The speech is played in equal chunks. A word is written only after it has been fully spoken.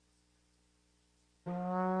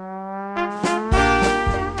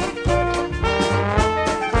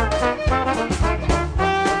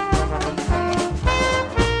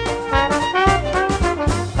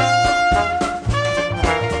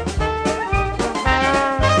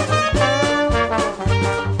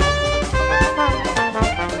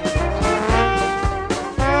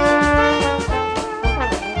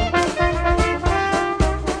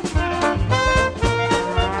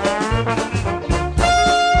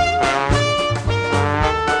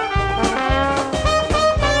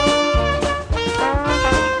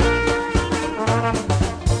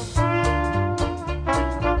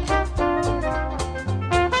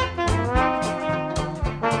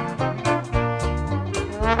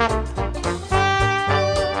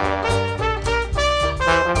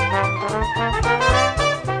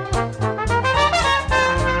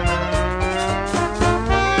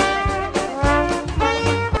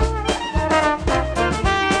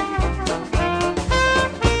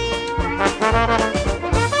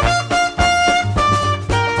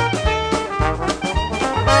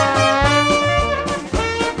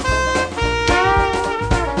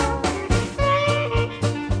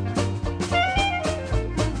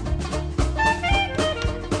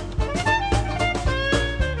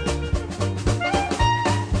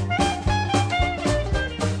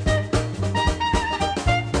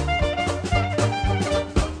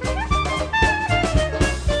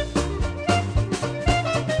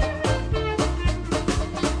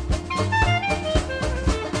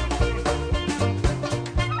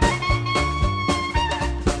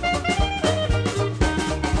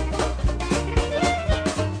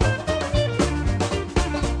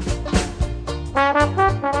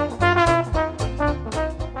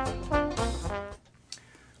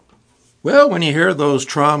Well, when you hear those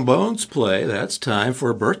trombones play, that's time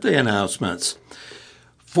for birthday announcements.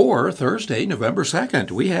 For Thursday, November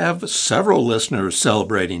 2nd, we have several listeners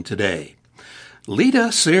celebrating today.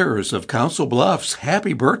 Lita Sears of Council Bluffs,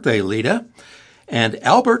 happy birthday, Lita. And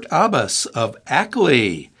Albert Abbas of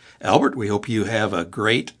Ackley. Albert, we hope you have a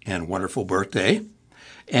great and wonderful birthday.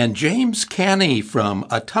 And James Canny from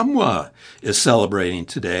Ottumwa is celebrating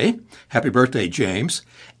today. Happy birthday, James.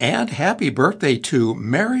 And happy birthday to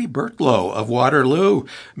Mary Bertlow of Waterloo.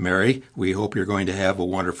 Mary, we hope you're going to have a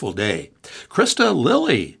wonderful day. Krista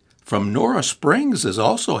Lilly from Nora Springs is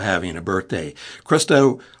also having a birthday.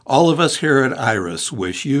 Krista, all of us here at Iris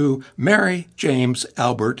wish you, Mary, James,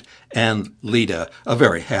 Albert, and Lita a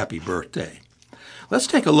very happy birthday. Let's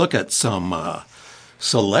take a look at some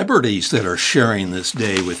celebrities that are sharing this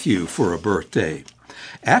day with you for a birthday.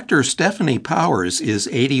 Actor Stephanie Powers is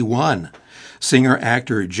 81.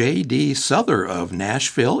 Singer-actor J.D. Souther of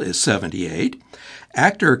Nashville is 78.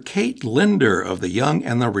 Actor Kate Linder of The Young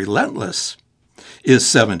and the Relentless is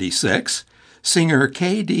 76. Singer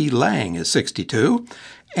K.D. Lang is 62.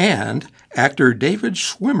 And actor David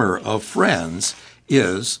Schwimmer of Friends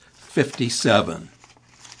is 57.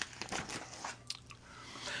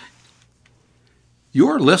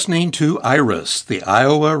 You're listening to IRIS, the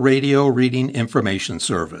Iowa Radio Reading Information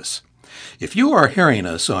Service. If you are hearing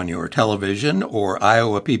us on your television or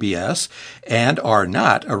Iowa PBS and are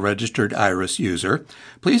not a registered IRIS user,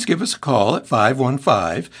 please give us a call at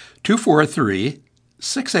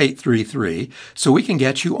 515-243-6833 so we can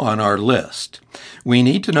get you on our list. We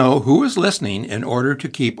need to know who is listening in order to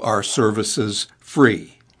keep our services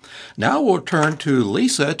free. Now we'll turn to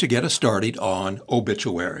Lisa to get us started on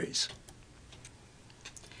obituaries.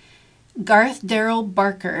 Garth Darrell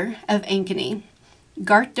Barker of Ankeny.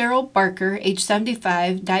 Garth Darrell Barker, age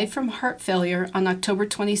 75, died from heart failure on October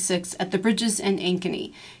 26 at the Bridges in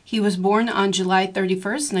Ankeny. He was born on July 31,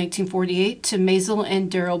 1948, to Maisel and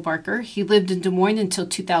Darrell Barker. He lived in Des Moines until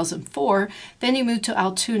 2004, then he moved to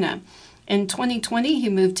Altoona. In 2020, he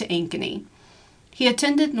moved to Ankeny. He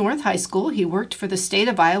attended North High School. He worked for the state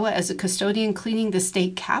of Iowa as a custodian cleaning the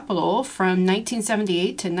state capitol from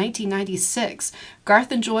 1978 to 1996.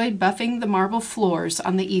 Garth enjoyed buffing the marble floors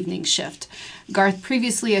on the evening shift. Garth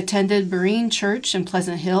previously attended Berean Church in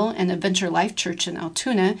Pleasant Hill and Adventure Life Church in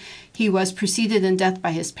Altoona. He was preceded in death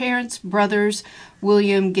by his parents, brothers,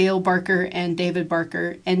 William Gale Barker and David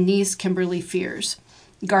Barker, and niece Kimberly Fears.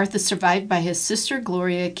 Garth is survived by his sister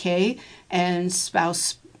Gloria Kay and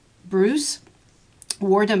spouse Bruce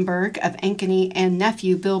Wardenberg of Ankeny and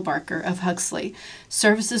nephew Bill Barker of Huxley.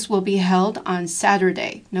 Services will be held on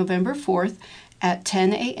Saturday, November 4th at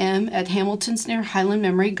 10 a.m. at Hamilton's near Highland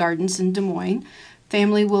Memory Gardens in Des Moines.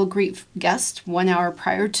 Family will greet guests 1 hour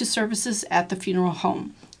prior to services at the funeral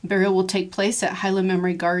home. Burial will take place at Highland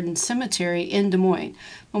Memory Garden Cemetery in Des Moines.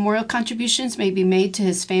 Memorial contributions may be made to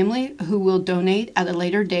his family, who will donate at a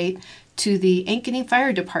later date to the Ankeny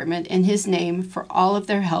Fire Department in his name for all of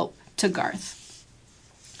their help to Garth.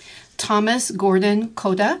 Thomas Gordon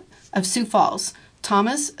Coda of Sioux Falls. Tom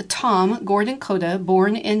Gordon Coda,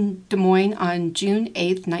 born in Des Moines on June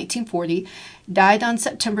 8, 1940, died on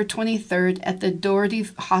September 23rd at the Doherty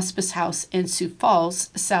Hospice House in Sioux Falls,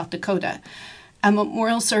 South Dakota. A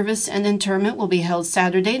memorial service and interment will be held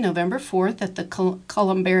Saturday, November 4th at the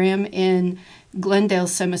Columbarium in Glendale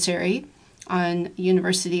Cemetery on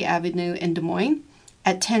University Avenue in Des Moines.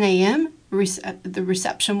 At 10 a.m., the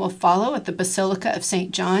reception will follow at the Basilica of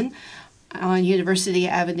St. John on University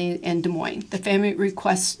Avenue in Des Moines. The family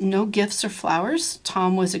requests no gifts or flowers.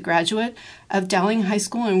 Tom was a graduate of Dowling High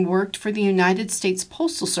School and worked for the United States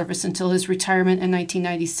Postal Service until his retirement in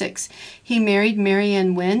 1996. He married Mary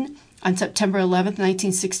Ann Wynn on September 11,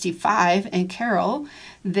 1965, and Carol.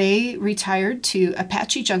 They retired to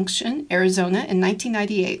Apache Junction, Arizona in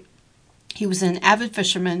 1998. He was an avid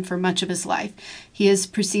fisherman for much of his life. He is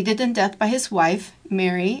preceded in death by his wife,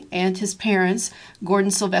 Mary, and his parents,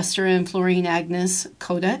 Gordon Sylvester and Florine Agnes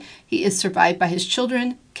Coda. He is survived by his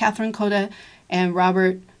children, Catherine Coda and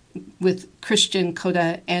Robert with Christian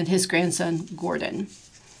Coda, and his grandson, Gordon.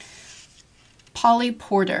 Polly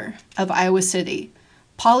Porter of Iowa City.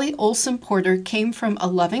 Polly Olson Porter came from a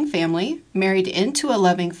loving family, married into a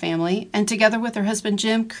loving family, and together with her husband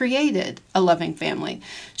Jim created a loving family.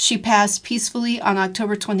 She passed peacefully on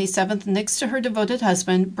October 27th next to her devoted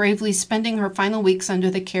husband, bravely spending her final weeks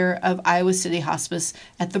under the care of Iowa City Hospice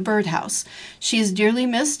at the Birdhouse. She is dearly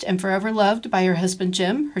missed and forever loved by her husband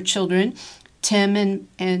Jim, her children, Tim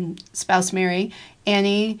and spouse Mary,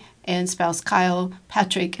 Annie and spouse Kyle,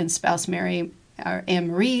 Patrick and spouse Mary,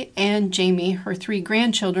 Anne-Marie, and Jamie, her 3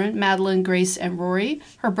 grandchildren, Madeline, Grace, and Rory,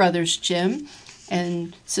 her brothers Jim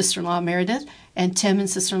and sister-in-law Meredith, and Tim and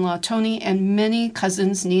sister-in-law Tony, and many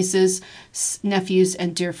cousins, nieces, nephews,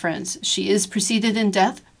 and dear friends. She is preceded in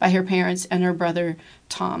death by her parents and her brother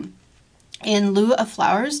Tom. In lieu of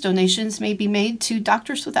flowers, donations may be made to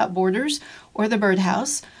Doctors Without Borders or the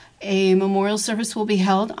Birdhouse. A memorial service will be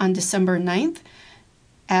held on December 9th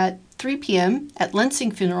at 3 p.m. at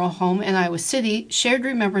Lensing Funeral Home in Iowa City. Shared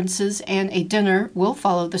remembrances and a dinner will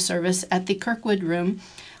follow the service at the Kirkwood Room.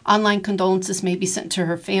 Online condolences may be sent to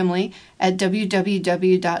her family at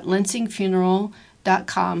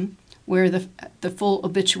www.lensingfuneral.com, where the full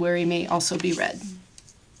obituary may also be read.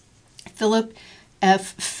 Phil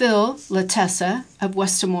Latessa of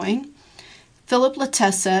West Des Moines. Philip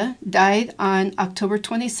Latessa died on October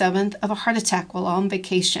 27th of a heart attack while on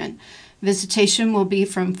vacation. Visitation will be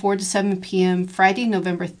from 4 to 7 p.m. Friday,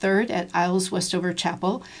 November 3rd at Isles Westover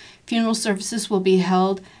Chapel. Funeral services will be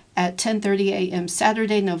held at 10:30 a.m.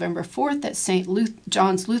 Saturday, November 4th at St.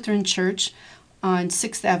 John's Lutheran Church on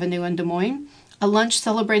 6th Avenue in Des Moines. A lunch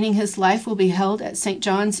celebrating his life will be held at St.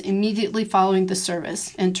 John's immediately following the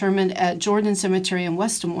service. Interment at Jordan Cemetery in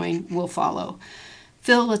West Des Moines will follow.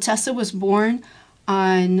 Phil Latessa was born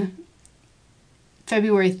on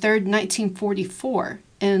February 3rd, 1944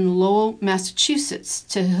 in Lowell, Massachusetts,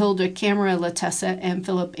 to Hilda Camera Latessa and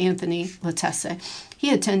Philip Anthony Latessa.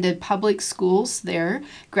 He attended public schools there,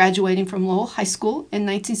 graduating from Lowell High School in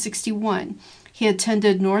 1961. He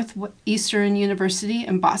attended Northeastern University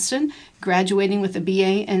in Boston, graduating with a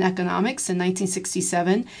BA in economics in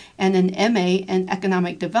 1967 and an MA in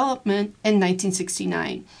economic development in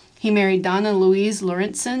 1969. He married Donna Louise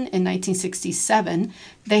Lorentzen in 1967.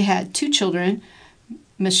 They had 2 children,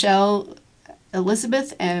 Michelle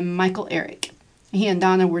Elizabeth and Michael Eric. He and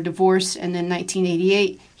Donna were divorced, and in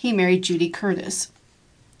 1988, he married Judy Curtis.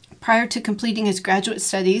 Prior to completing his graduate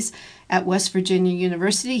studies at West Virginia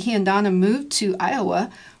University, he and Donna moved to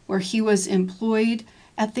Iowa, where he was employed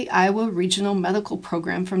at the Iowa Regional Medical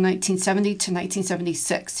Program from 1970 to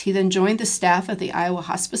 1976. He then joined the staff of the Iowa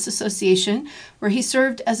Hospice Association, where he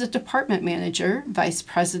served as a department manager, vice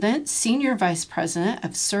president, senior vice president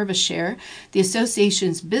of Service Share, the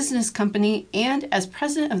association's business company, and as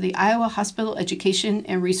president of the Iowa Hospital Education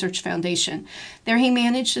and Research Foundation. There he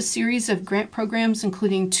managed a series of grant programs,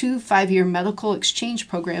 including 2 5-year medical exchange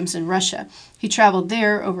programs in Russia. He traveled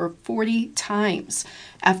there over 40 times.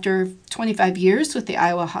 After 25 years with the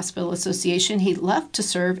Iowa Hospital Association, he left to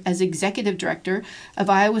serve as executive director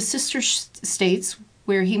of Iowa's sister states,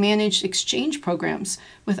 where he managed exchange programs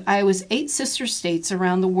with Iowa's 8 sister states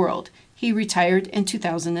around the world. He retired in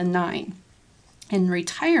 2009. In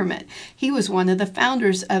retirement, he was one of the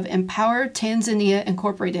founders of Empower Tanzania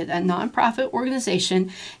Incorporated, a nonprofit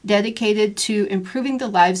organization dedicated to improving the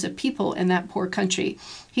lives of people in that poor country.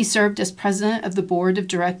 He served as president of the board of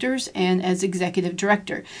directors and as executive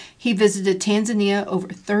director. He visited Tanzania over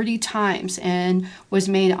 30 times and was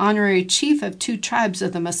made honorary chief of 2 tribes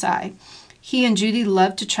of the Maasai. He and Judy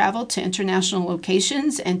loved to travel to international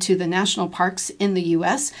locations and to the national parks in the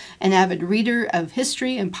U.S. An avid reader of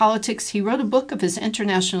history and politics, he wrote a book of his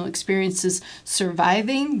international experiences,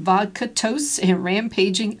 Surviving Vodka Toasts and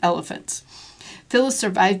Rampaging Elephants. Phil is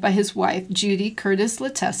survived by his wife, Judy Curtis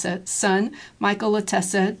Latessa, son, Michael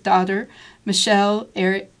Latessa, daughter, Michelle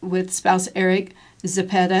Eric, with spouse Eric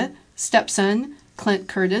Zepeda, stepson, Clint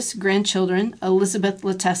Curtis, grandchildren, Elizabeth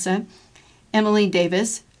Latessa, Emily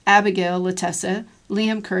Davis, Abigail Latessa,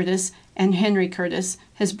 Liam Curtis, and Henry Curtis,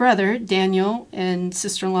 his brother Daniel and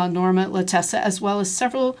sister-in-law Norma Latessa, as well as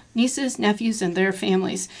several nieces, nephews, and their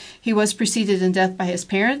families. He was preceded in death by his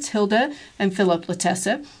parents, Hilda and Philip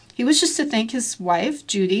Latessa. He wishes to thank his wife,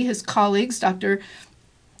 Judy, his colleagues, Dr.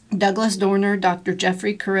 Douglas Dorner, Dr.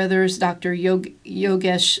 Jeffrey Carruthers, Dr.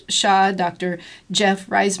 Yogesh Shah, Dr. Jeff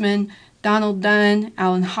Reisman, Donald Dunn,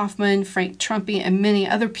 Alan Hoffman, Frank Trumpy, and many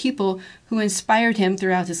other people who inspired him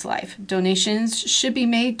throughout his life. Donations should be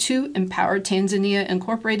made to Empower Tanzania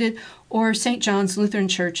Incorporated or St. John's Lutheran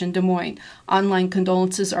Church in Des Moines. Online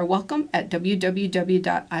condolences are welcome at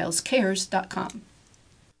www.islescares.com.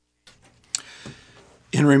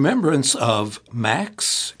 In remembrance of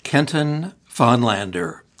Max Kenton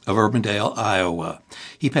Fonlander of Urbandale, Iowa.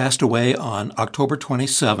 He passed away on October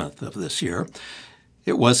 27th of this year.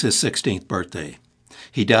 It was his 16th birthday.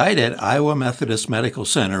 He died at Iowa Methodist Medical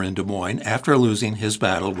Center in Des Moines after losing his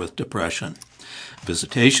battle with depression.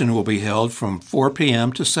 Visitation will be held from 4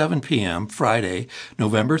 p.m. to 7 p.m. Friday,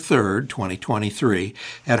 November 3rd, 2023,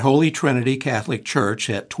 at Holy Trinity Catholic Church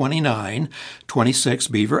at 2926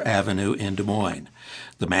 Beaver Avenue in Des Moines.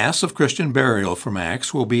 The Mass of Christian Burial for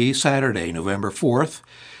Max will be Saturday, November 4th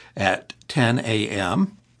at 10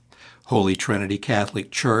 a.m. Holy Trinity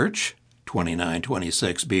Catholic Church,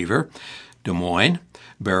 2926 Beaver, Des Moines.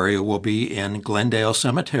 Burial will be in Glendale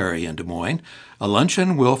Cemetery in Des Moines. A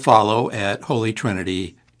luncheon will follow at Holy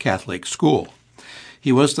Trinity Catholic School.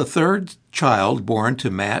 He was the third child born to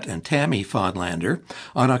Matt and Tammy Fondlander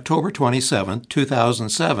on October 27,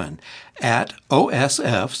 2007, at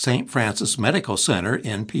OSF St. Francis Medical Center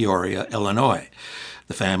in Peoria, Illinois.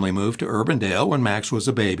 The family moved to Urbandale when Max was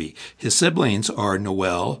a baby. His siblings are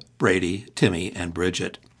Noel, Brady, Timmy, and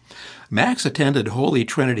Bridget. Max attended Holy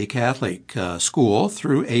Trinity Catholic School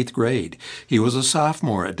through 8th grade. He was a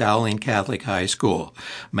sophomore at Dowling Catholic High School.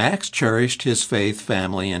 Max cherished his faith,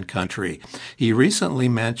 family, and country. He recently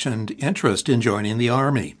mentioned interest in joining the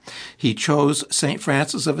Army. He chose St.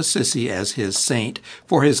 Francis of Assisi as his saint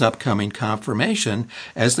for his upcoming confirmation,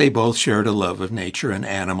 as they both shared a love of nature and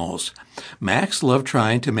animals. Max loved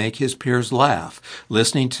trying to make his peers laugh,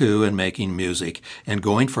 listening to and making music, and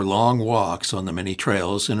going for long walks on the many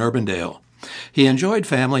trails in Urbandale. He enjoyed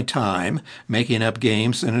family time, making up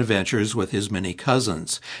games and adventures with his many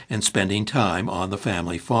cousins, and spending time on the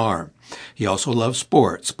family farm. He also loved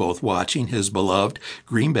sports, both watching his beloved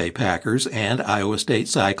Green Bay Packers and Iowa State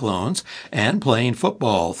Cyclones, and playing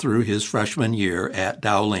football through his freshman year at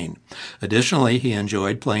Dowling. Additionally, he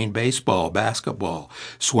enjoyed playing baseball, basketball,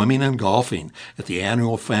 swimming, and golfing at the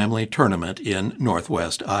annual family tournament in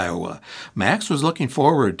Northwest Iowa. Max was looking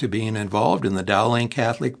forward to being involved in the Dowling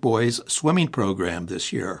Catholic Boys swimming program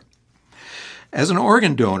this year. As an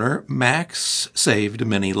organ donor, Max saved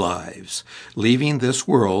many lives, leaving this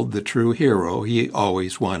world the true hero he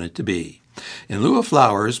always wanted to be. In lieu of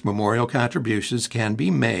flowers, memorial contributions can be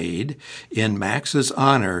made in Max's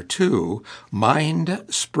honor to Mind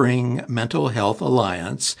Spring Mental Health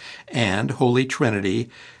Alliance and Holy Trinity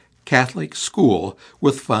Catholic School,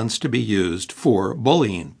 with funds to be used for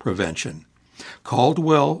bullying prevention.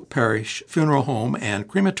 Caldwell Parish Funeral Home and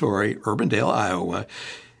Crematory, Urbandale, Iowa,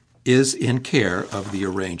 is in care of the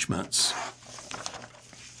arrangements.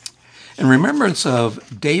 In remembrance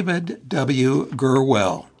of David W.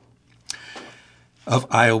 Gurwell of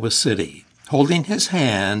Iowa City, holding his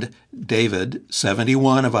hand, David,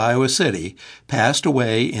 71 of Iowa City, passed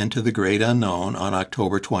away into the great unknown on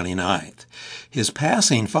October 29th. His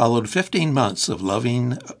passing followed 15 months of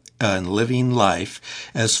loving and living life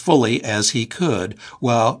as fully as he could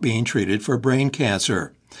while being treated for brain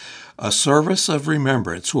cancer. A service of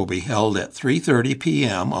remembrance will be held at 3:30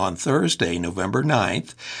 p.m. on Thursday, November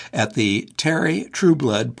 9th, at the Terry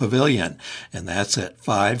Trueblood Pavilion, and that's at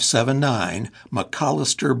 579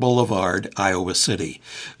 McAllister Boulevard, Iowa City.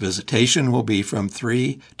 Visitation will be from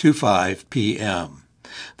 3 to 5 p.m.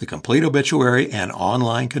 The complete obituary and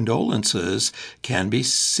online condolences can be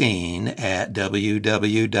seen at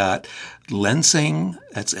www.lensing,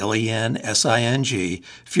 that's Lensing,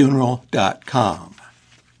 funeral.com.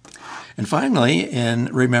 And finally, in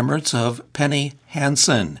remembrance of Penny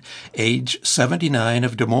Hansen, age 79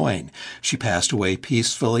 of Des Moines. She passed away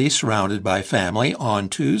peacefully, surrounded by family, on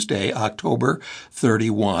Tuesday, October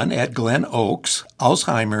 31, at Glen Oaks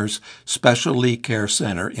Alzheimer's Specialty Care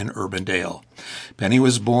Center in Urbandale. Penny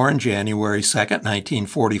was born January 2,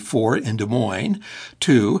 1944, in Des Moines,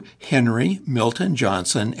 to Henry Milton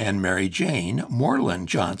Johnson and Mary Jane Moreland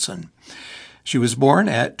Johnson. She was born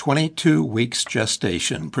at 22 weeks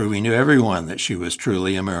gestation, proving to everyone that she was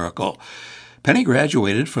truly a miracle. Penny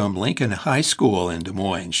graduated from Lincoln High School in Des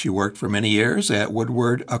Moines. She worked for many years at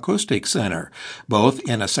Woodward Acoustic Center, both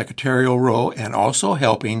in a secretarial role and also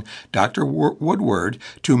helping Dr. Woodward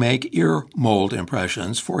to make ear mold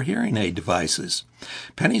impressions for hearing aid devices.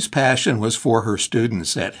 Penny's passion was for her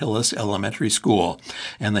students at Hillis Elementary School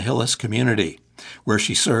and the Hillis community, where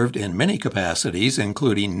she served in many capacities,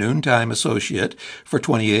 including noontime associate for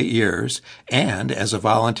 28 years and as a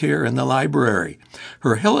volunteer in the library.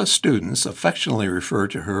 Her Hillis students affectionately refer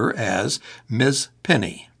to her as Ms.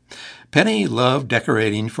 Penny. Penny loved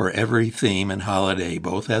decorating for every theme and holiday,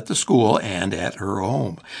 both at the school and at her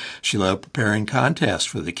home. She loved preparing contests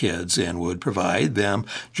for the kids and would provide them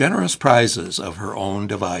generous prizes of her own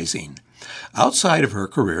devising. Outside of her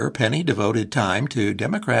career, Penny devoted time to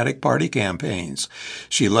Democratic Party campaigns.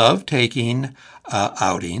 She loved taking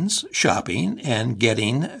outings, shopping, and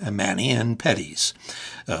getting mani and pedis.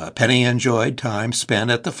 Penny enjoyed time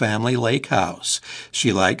spent at the family lake house.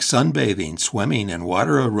 She liked sunbathing, swimming, and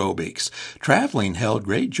water aerobics. Traveling held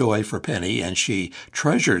great joy for Penny, and she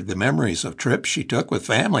treasured the memories of trips she took with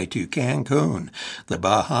family to Cancun, the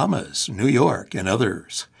Bahamas, New York, and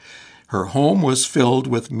others. Her home was filled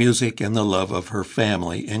with music and the love of her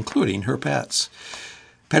family, including her pets.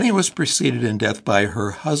 Penny was preceded in death by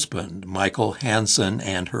her husband, Michael Hansen,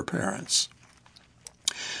 and her parents.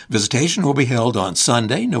 Visitation will be held on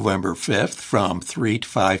Sunday, November 5th from 3 to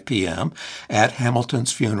 5 p.m. at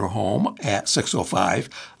Hamilton's Funeral Home at 605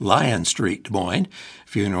 Lyon Street, Des Moines.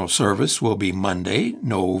 Funeral service will be Monday,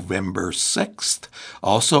 November 6th,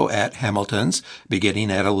 also at Hamilton's,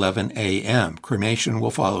 beginning at 11 a.m. Cremation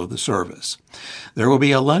will follow the service. There will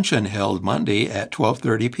be a luncheon held Monday at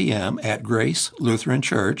 12:30 p.m. at Grace Lutheran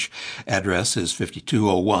Church. Address is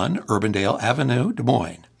 5201 Urbandale Avenue, Des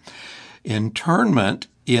Moines. Interment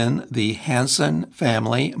in the Hanson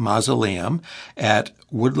Family Mausoleum at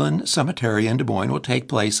Woodland Cemetery in Des Moines will take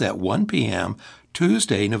place at 1 p.m.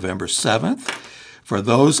 Tuesday, November 7th. For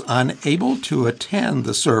those unable to attend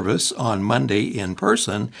the service on Monday in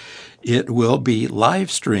person, it will be live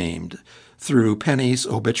streamed through Penny's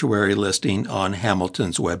obituary listing on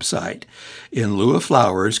Hamilton's website. In lieu of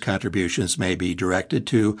flowers, contributions may be directed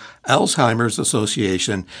to Alzheimer's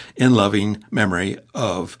Association in loving memory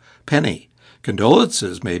of Penny.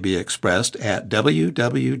 Condolences may be expressed at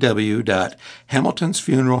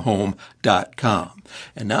www.hamiltonsfuneralhome.com.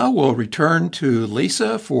 And now we'll return to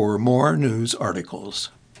Lisa for more news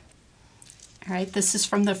articles. All right, this is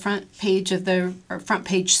from the front page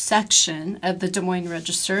section of the Des Moines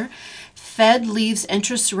Register. Fed leaves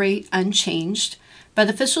interest rate unchanged, but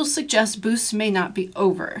officials suggest boosts may not be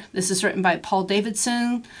over. This is written by Paul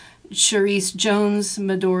Davidson, Cherise Jones,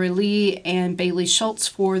 Medora Lee, and Bailey Schultz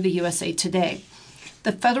for the USA Today.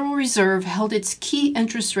 The Federal Reserve held its key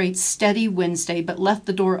interest rate steady Wednesday, but left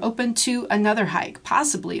the door open to another hike,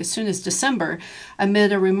 possibly as soon as December,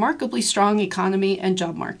 amid a remarkably strong economy and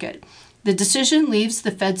job market. The decision leaves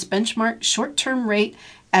the Fed's benchmark short-term rate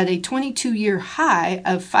at a 22-year high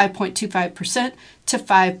of 5.25% to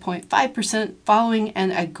 5.5% following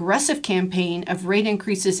an aggressive campaign of rate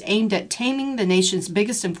increases aimed at taming the nation's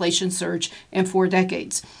biggest inflation surge in 4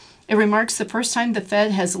 decades. It remarks the first time the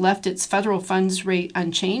Fed has left its federal funds rate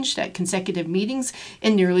unchanged at consecutive meetings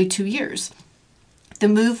in nearly 2 years. The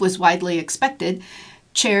move was widely expected.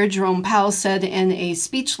 Chair Jerome Powell said in a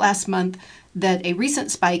speech last month that a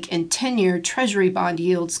recent spike in 10-year Treasury bond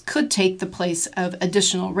yields could take the place of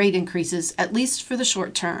additional rate increases, at least for the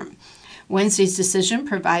short term. Wednesday's decision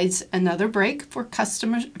provides another break for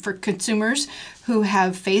consumers who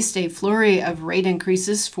have faced a flurry of rate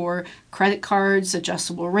increases for credit cards,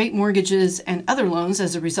 adjustable rate mortgages, and other loans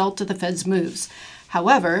as a result of the Fed's moves.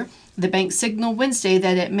 However, the bank signaled Wednesday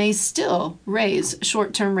that it may still raise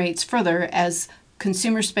short-term rates further as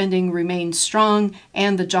consumer spending remains strong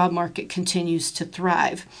and the job market continues to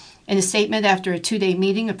thrive. In a statement after a 2-day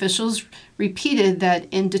meeting, officials repeated that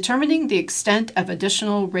in determining the extent of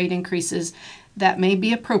additional rate increases that may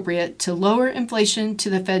be appropriate to lower inflation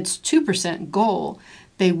to the Fed's 2% goal,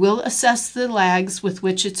 they will assess the lags with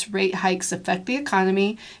which its rate hikes affect the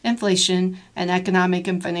economy, inflation, and economic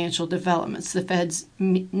and financial developments. The Fed's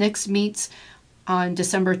next meets on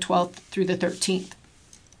December 12th through the 13th.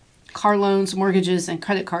 Car loans, mortgages, and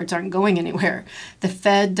credit cards aren't going anywhere. The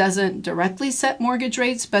Fed doesn't directly set mortgage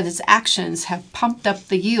rates, but its actions have pumped up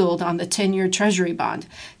the yield on the 10-year Treasury bond.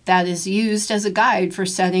 That is used as a guide for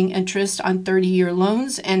setting interest on 30-year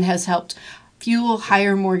loans and has helped fuel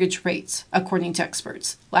higher mortgage rates, according to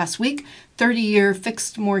experts. Last week, 30-year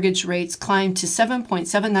fixed mortgage rates climbed to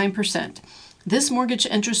 7.79%. This mortgage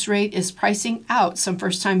interest rate is pricing out some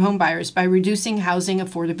first-time homebuyers by reducing housing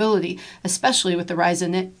affordability, especially with the rise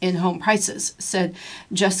in home prices, said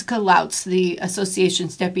Jessica Lautz, the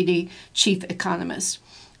association's deputy chief economist.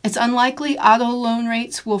 It's unlikely auto loan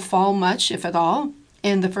rates will fall much, if at all.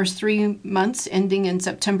 In the first 3 months ending in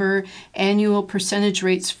September, annual percentage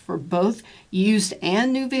rates for both used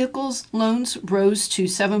and new vehicles loans rose to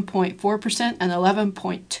 7.4% and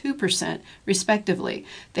 11.2%, respectively,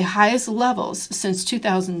 the highest levels since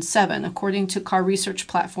 2007, according to car research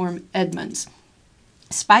platform Edmunds.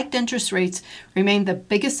 Spiked interest rates remain the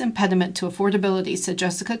biggest impediment to affordability, said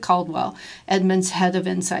Jessica Caldwell, Edmunds' head of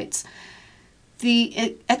insights.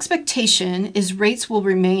 The expectation is rates will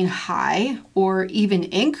remain high or even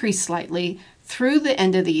increase slightly through the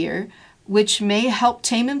end of the year, which may help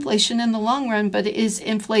tame inflation in the long run, but it is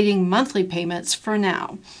inflating monthly payments for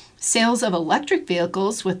now. Sales of electric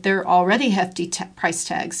vehicles with their already hefty price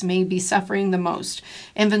tags may be suffering the most.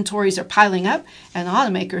 Inventories are piling up, and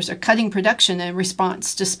automakers are cutting production in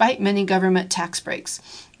response, despite many government tax breaks.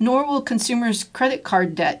 Nor will consumers' credit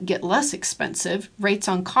card debt get less expensive. Rates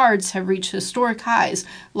on cards have reached historic highs,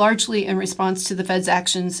 largely in response to the Fed's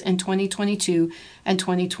actions in 2022 and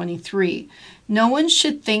 2023. No one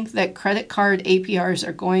should think that credit card APRs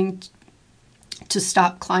are going to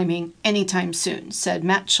stop climbing anytime soon, said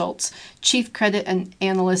Matt Schultz, chief credit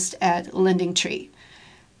analyst at LendingTree.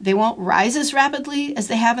 They won't rise as rapidly as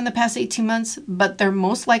they have in the past 18 months, but they're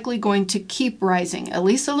most likely going to keep rising, at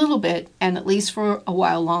least a little bit, and at least for a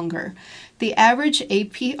while longer. The average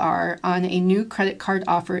APR on a new credit card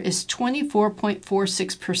offer is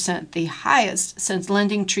 24.46%, the highest since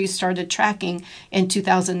LendingTree started tracking in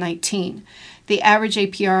 2019. The average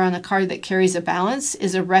APR on a card that carries a balance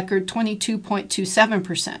is a record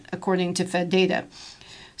 22.27%, according to Fed data.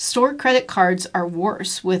 Store credit cards are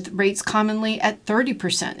worse, with rates commonly at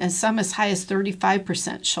 30% and some as high as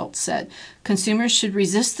 35%, Schultz said. Consumers should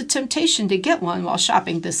resist the temptation to get one while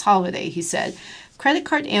shopping this holiday, he said. Credit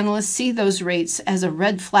card analysts see those rates as a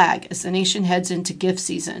red flag as the nation heads into gift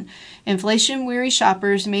season. Inflation-weary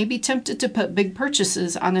shoppers may be tempted to put big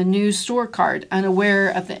purchases on a new store card, unaware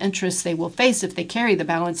of the interest they will face if they carry the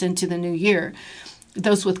balance into the new year.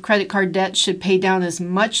 Those with credit card debt should pay down as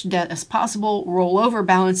much debt as possible, roll over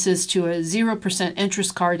balances to a 0%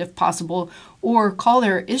 interest card if possible, or call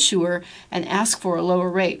their issuer and ask for a lower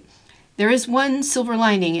rate. There is one silver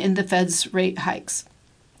lining in the Fed's rate hikes.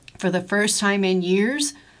 For the first time in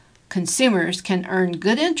years, consumers can earn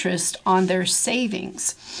good interest on their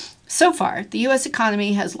savings. So far, the U.S.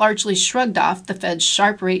 economy has largely shrugged off the Fed's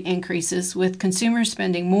sharp rate increases, with consumers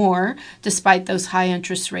spending more despite those high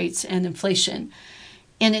interest rates and inflation.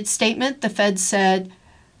 In its statement, the Fed said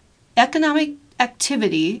economic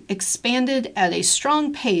activity expanded at a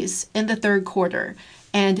strong pace in the third quarter,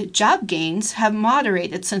 and job gains have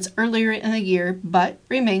moderated since earlier in the year but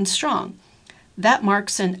remain strong. That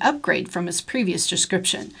marks an upgrade from its previous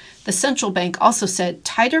description. The central bank also said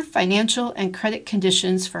tighter financial and credit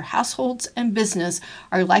conditions for households and business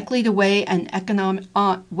are likely to weigh on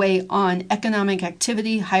economic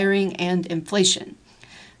activity, hiring, and inflation.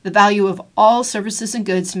 The value of all services and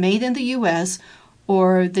goods made in the U.S.,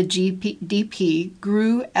 or the GDP,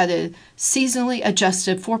 grew at a seasonally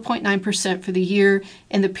adjusted 4.9% for the year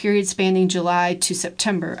in the period spanning July to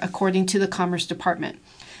September, according to the Commerce Department.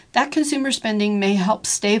 That consumer spending may help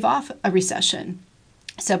stave off a recession,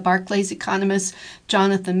 said Barclays economist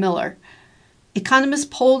Jonathan Miller. Economists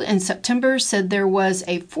polled in September said there was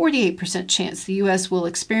a 48% chance the U.S. will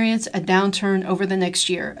experience a downturn over the next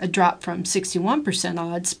year, a drop from 61%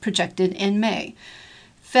 odds projected in May.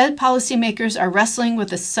 Fed policymakers are wrestling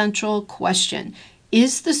with a central question.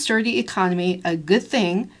 Is the sturdy economy a good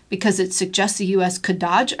thing because it suggests the U.S. could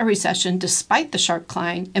dodge a recession despite the sharp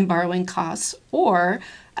climb in borrowing costs, or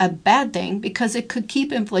a bad thing because it could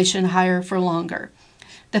keep inflation higher for longer?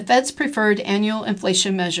 The Fed's preferred annual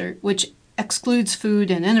inflation measure, which excludes food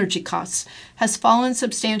and energy costs, has fallen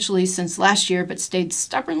substantially since last year but stayed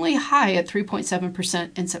stubbornly high at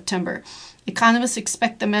 3.7% in September. Economists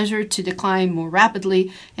expect the measure to decline more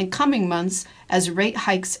rapidly in coming months as rate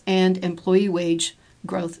hikes and employee wage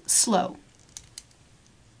growth slow.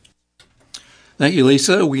 Thank you,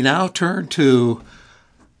 Lisa. We now turn to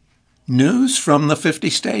news from the 50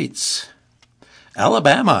 states.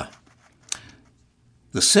 Alabama.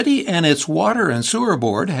 The city and its water and sewer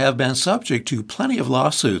board have been subject to plenty of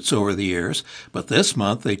lawsuits over the years, but this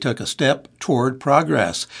month they took a step toward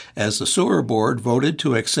progress as the sewer board voted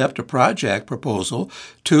to accept a project proposal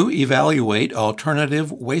to evaluate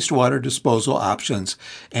alternative wastewater disposal options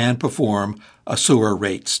and perform a sewer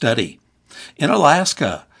rate study. In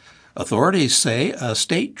Alaska, authorities say a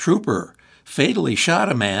state trooper fatally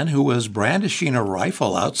shot a man who was brandishing a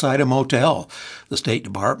rifle outside a motel. The State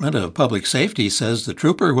Department of Public Safety says the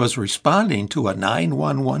trooper was responding to a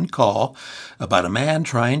 911 call about a man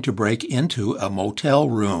trying to break into a motel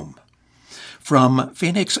room. From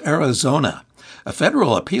Phoenix, Arizona, a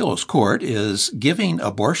federal appeals court is giving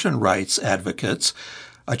abortion rights advocates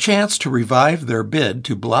a chance to revive their bid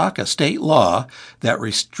to block a state law that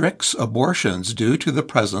restricts abortions due to the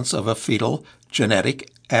presence of a fetal genetic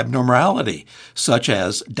abnormality, such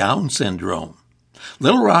as Down syndrome.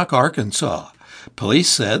 Little Rock, Arkansas. Police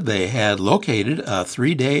said they had located a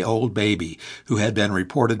 3-day-old baby who had been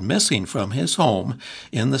reported missing from his home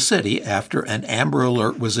in the city after an Amber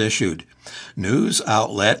Alert was issued. News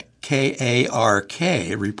outlet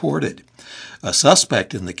KARK reported. A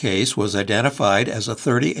suspect in the case was identified as a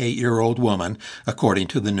 38-year-old woman, according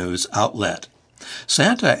to the news outlet.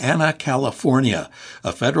 Santa Ana, California.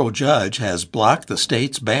 A federal judge has blocked the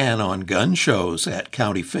state's ban on gun shows at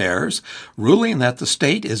county fairs, ruling that the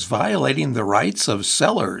state is violating the rights of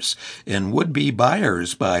sellers and would-be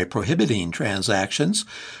buyers by prohibiting transactions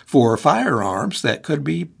for firearms that could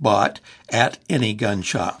be bought at any gun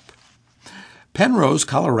shop. Penrose,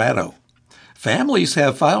 Colorado. Families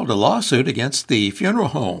have filed a lawsuit against the funeral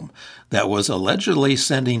home that was allegedly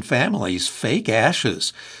sending families fake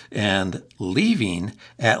ashes and leaving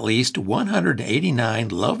at least 189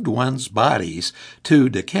 loved ones' bodies to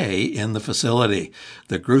decay in the facility.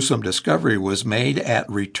 The gruesome discovery was made at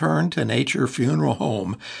Return to Nature Funeral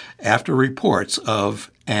Home after reports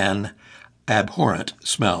of an abhorrent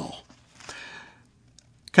smell.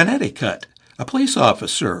 Connecticut, a police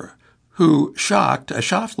officer who shocked a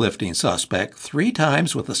shoplifting suspect 3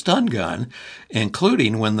 times with a stun gun,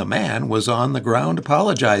 including when the man was on the ground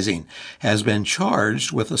apologizing, has been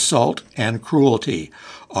charged with assault and cruelty.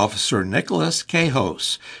 Officer Nicholas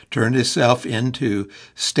Cajos turned himself into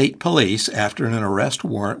state police after an arrest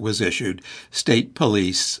warrant was issued, state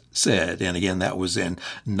police said, and again that was in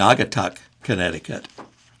Naugatuck, Connecticut.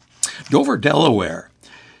 Dover, Delaware.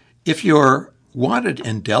 If you're wanted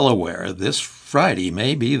in Delaware, this Friday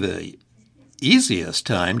may be the easiest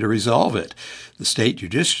time to resolve it. The state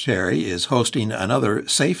judiciary is hosting another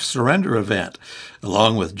safe surrender event.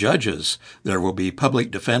 Along with judges, there will be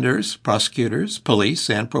public defenders, prosecutors,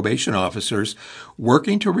 police, and probation officers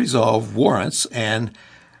working to resolve warrants and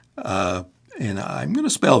I'm going to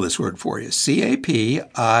spell this word for you, CAPIASES,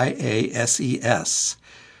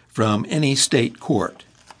 from any state court.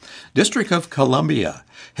 District of Columbia.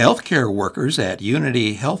 Healthcare workers at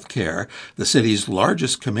Unity Healthcare, the city's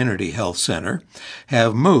largest community health center,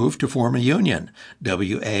 have moved to form a union,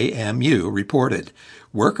 WAMU reported.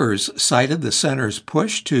 Workers cited the center's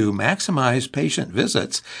push to maximize patient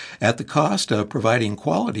visits at the cost of providing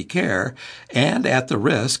quality care and at the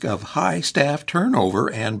risk of high staff turnover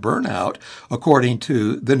and burnout, according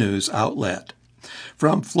to the news outlet.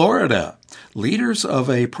 From Florida, leaders of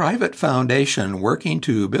a private foundation working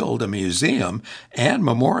to build a museum and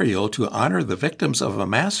memorial to honor the victims of a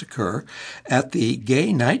massacre at the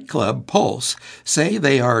gay nightclub Pulse say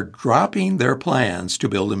they are dropping their plans to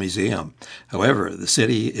build a museum. However, the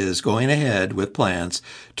city is going ahead with plans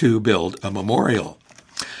to build a memorial.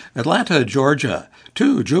 Atlanta, Georgia.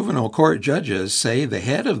 2 juvenile court judges say the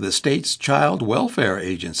head of the state's child welfare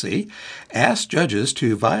agency asked judges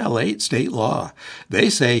to violate state law. They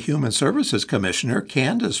say Human Services Commissioner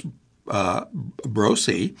Candace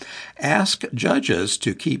Brosi asked judges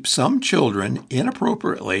to keep some children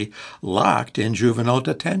inappropriately locked in juvenile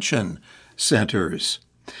detention centers.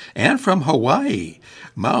 And from Hawaii,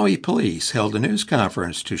 Maui police held a news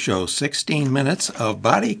conference to show 16 minutes of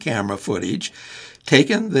body camera footage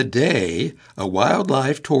taken the day a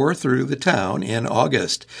wildlife tore through the town in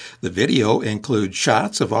August. The video includes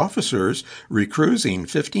shots of officers recruiting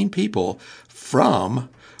 15 people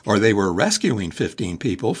they were rescuing 15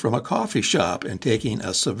 people from a coffee shop and taking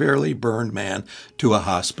a severely burned man to a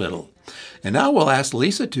hospital. And now we'll ask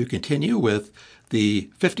Lisa to continue with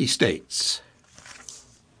the 50 states.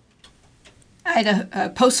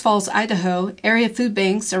 Post Falls, Idaho, area food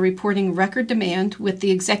banks are reporting record demand, with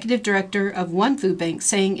the executive director of one food bank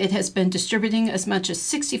saying it has been distributing as much as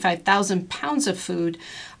 65,000 pounds of food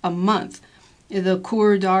a month, the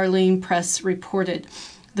Coeur d'Alene Press reported.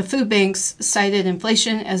 The food banks cited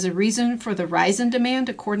inflation as a reason for the rise in demand,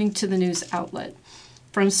 according to the news outlet.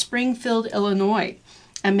 From Springfield, Illinois,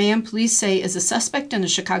 a man police say is a suspect in a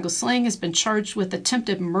Chicago slang has been charged with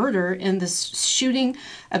attempted murder in the shooting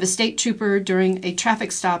of a state trooper during a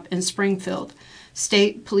traffic stop in Springfield.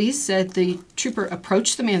 State police said the trooper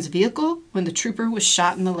approached the man's vehicle when the trooper was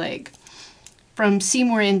shot in the leg. From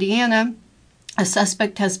Seymour, Indiana, a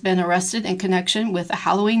suspect has been arrested in connection with a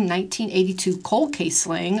Halloween 1982 cold case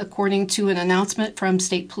slaying, according to an announcement from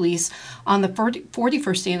state police on the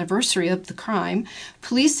 41st anniversary of the crime.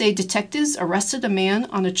 Police say detectives arrested a man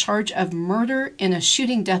on a charge of murder in a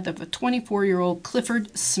shooting death of a 24-year-old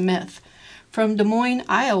Clifford Smith. From Des Moines,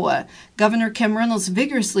 Iowa, Governor Kim Reynolds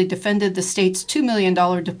vigorously defended the state's $2 million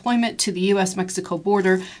deployment to the U.S.-Mexico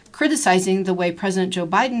border, criticizing the way President Joe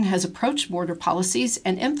Biden has approached border policies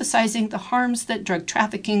and emphasizing the harms that drug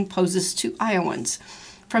trafficking poses to Iowans.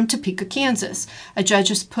 From Topeka, Kansas, a judge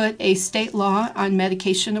has put a state law on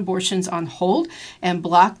medication abortions on hold and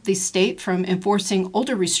blocked the state from enforcing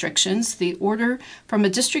older restrictions. The order from a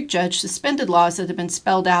district judge suspended laws that have been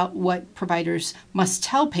spelled out what providers must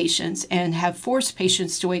tell patients and have forced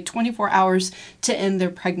patients to wait 24 hours to end their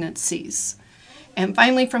pregnancies. And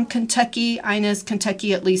finally, from Kentucky, Inez,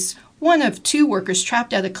 Kentucky, at least one of 2 workers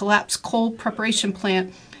trapped at a collapsed coal preparation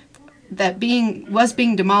plant that was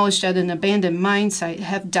being demolished at an abandoned mine site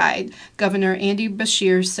have died, Governor Andy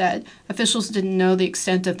Beshear said. Officials didn't know the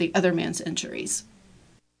extent of the other man's injuries.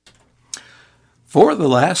 For the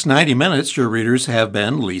last 90 minutes, your readers have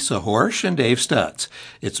been Lisa Horsch and Dave Stutz.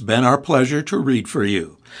 It's been our pleasure to read for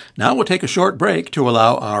you. Now we'll take a short break to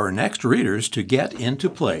allow our next readers to get into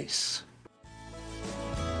place.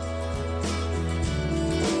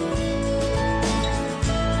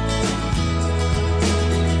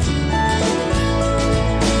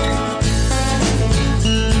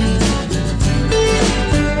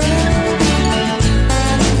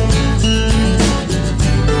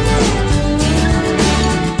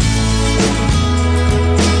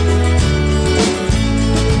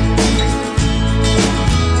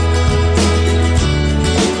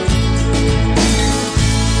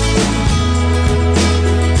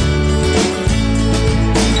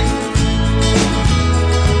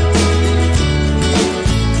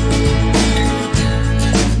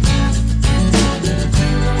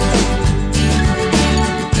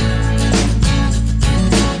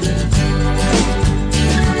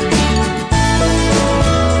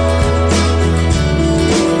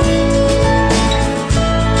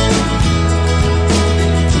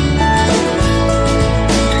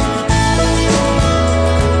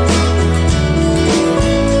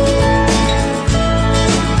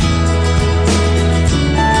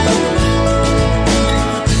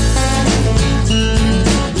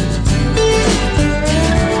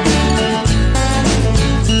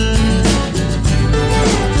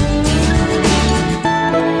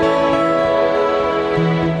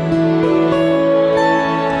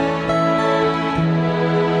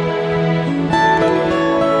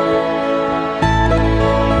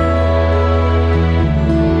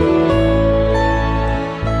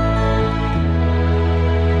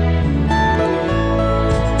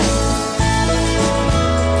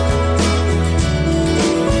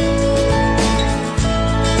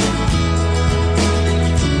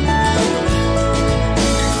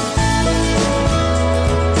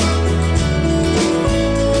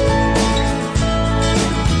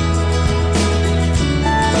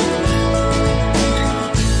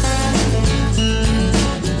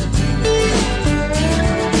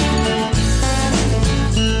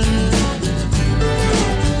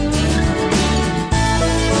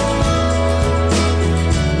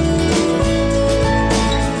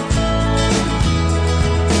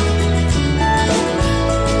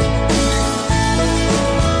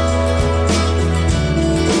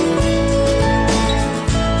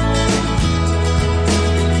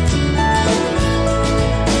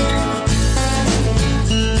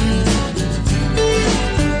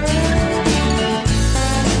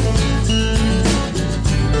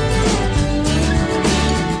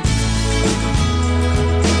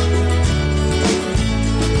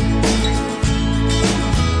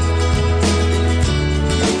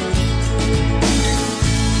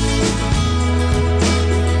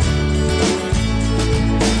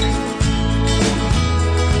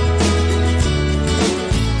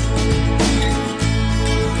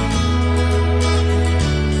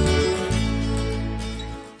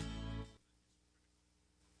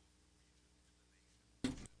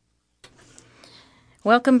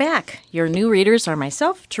 Welcome back. Your new readers are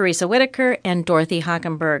myself, Teresa Whitaker, and Dorothy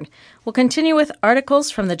Hockenberg. We'll continue with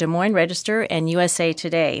articles from the Des Moines Register and USA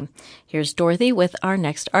Today. Here's Dorothy with our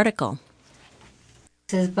next article.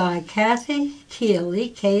 This is by Kathy Keeley,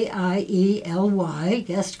 Kiely,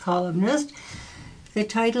 guest columnist. The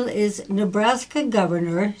title is Nebraska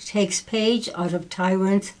Governor Takes Page Out of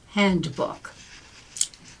Tyrant's Handbook.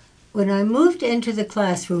 When I moved into the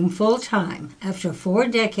classroom full-time, after 4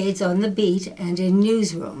 decades on the beat and in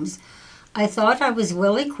newsrooms, I thought I was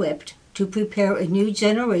well equipped to prepare a new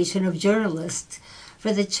generation of journalists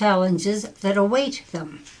for the challenges that await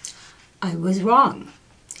them. I was wrong.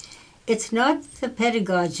 It's not the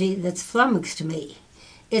pedagogy that's flummoxed me.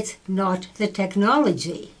 It's not the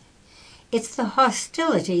technology. It's the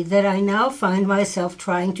hostility that I now find myself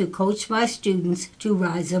trying to coach my students to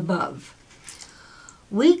rise above.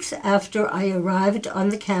 Weeks after I arrived on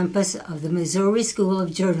the campus of the Missouri School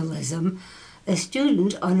of Journalism, a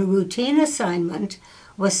student on a routine assignment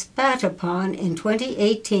was spat upon in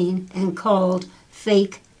 2018 and called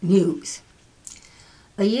fake news.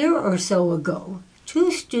 A year or so ago,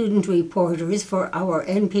 2 student reporters for our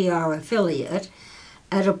NPR affiliate,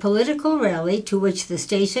 at a political rally to which the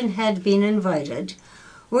station had been invited,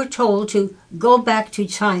 were told to go back to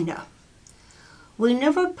China. We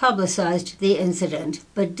never publicized the incident,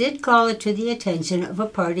 but did call it to the attention of a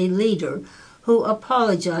party leader who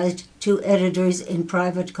apologized to editors in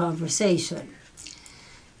private conversation.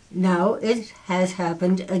 Now it has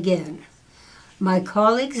happened again. My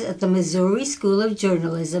colleagues at the Missouri School of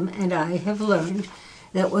Journalism and I have learned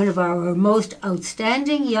that one of our most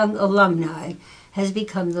outstanding young alumni has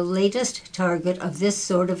become the latest target of this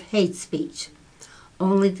sort of hate speech.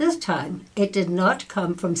 Only this time, it did not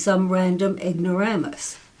come from some random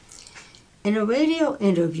ignoramus. In a radio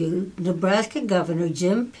interview, Nebraska Governor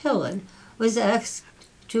Jim Pillen was asked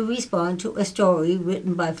to respond to a story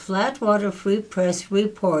written by Flatwater Free Press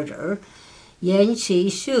reporter Yang-Chi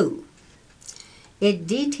Shu. It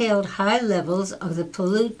detailed high levels of the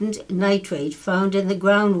pollutant nitrate found in the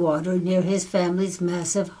groundwater near his family's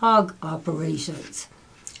massive hog operations.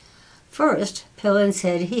 First, Pillen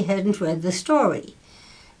said he hadn't read the story.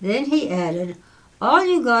 Then he added, "All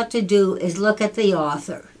you got to do is look at the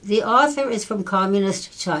author. The author is from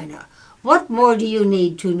Communist China. What more do you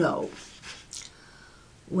need to know?"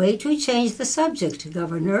 Way to change the subject,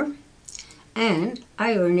 Governor. And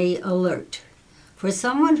irony alert. For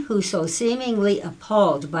someone who's so seemingly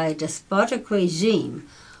appalled by a despotic regime,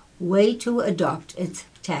 way to adopt its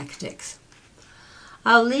tactics.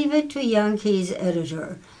 I'll leave it to Yankee's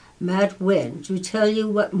editor, Matt Wynn, to tell you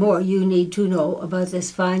what more you need to know about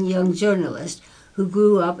this fine young journalist who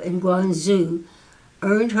grew up in Guangzhou,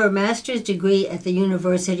 earned her master's degree at the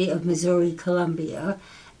University of Missouri-Columbia,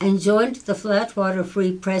 and joined the Flatwater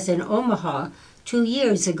Free Press in Omaha 2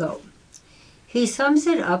 years ago. He sums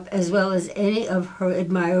it up as well as any of her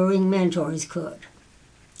admiring mentors could.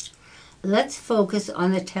 Let's focus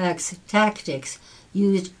on the tactics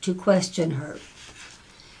used to question her.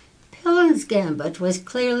 Pillen's gambit was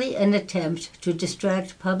clearly an attempt to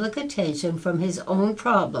distract public attention from his own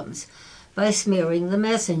problems by smearing the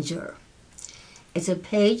messenger. It's a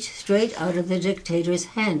page straight out of the dictator's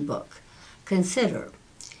handbook. Consider,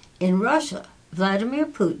 in Russia, Vladimir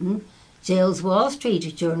Putin jails Wall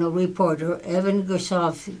Street Journal reporter Evan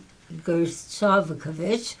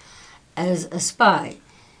Gershovikovich as a spy.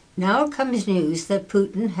 Now comes news that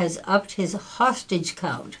Putin has upped his hostage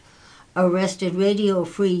count, arrested Radio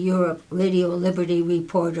Free Europe Radio Liberty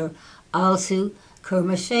reporter Alsu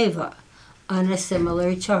Kurmasheva on a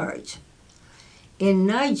similar charge. In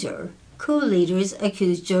Niger, coup leaders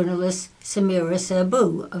accuse journalist Samira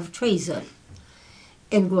Sabu of treason.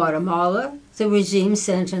 In Guatemala, the regime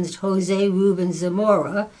sentenced Jose Ruben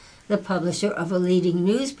Zamora, the publisher of a leading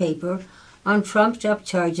newspaper, on trumped-up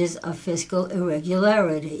charges of fiscal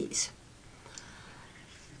irregularities.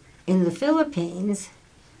 In the Philippines,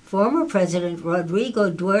 former President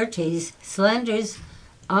Rodrigo Duterte's slanders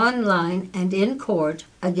online and in court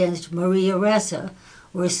against Maria Ressa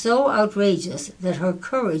were so outrageous that her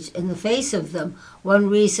courage in the face of them won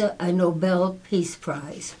Ressa a Nobel Peace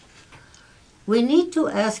Prize. We need to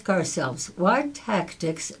ask ourselves why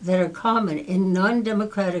tactics that are common in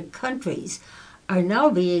non-democratic countries are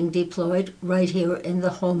now being deployed right here in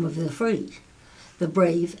the home of the free, the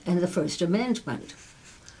brave, and the First Amendment.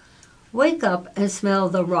 Wake up and smell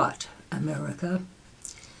the rot, America.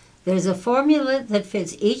 There's a formula that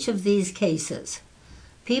fits each of these cases.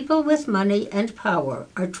 People with money and power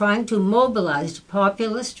are trying to mobilize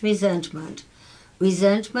populist resentment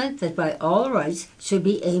that by all rights should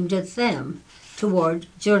be aimed at them, toward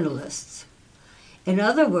journalists. In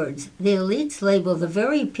other words, the elites label the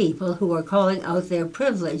very people who are calling out their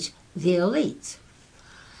privilege the elites.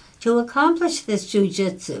 To accomplish this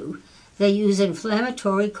jujitsu, they use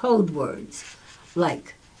inflammatory code words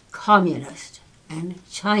like communist and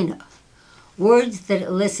China, words that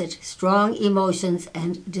elicit strong emotions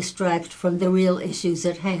and distract from the real issues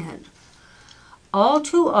at hand. All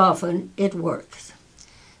too often, it works.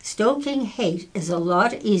 Stoking hate is a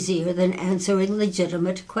lot easier than answering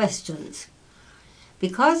legitimate questions.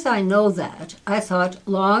 Because I know that, I thought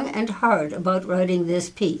long and hard about writing this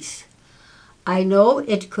piece. I know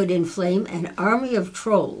it could inflame an army of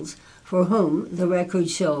trolls for whom, the record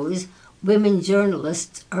shows, women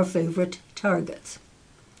journalists are favorite targets.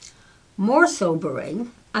 More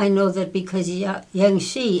sobering, I know that because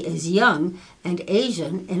Yang-Chi is young and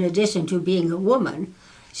Asian in addition to being a woman,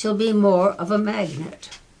 she'll be more of a magnet.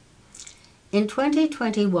 In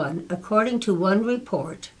 2021, according to one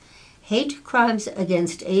report, hate crimes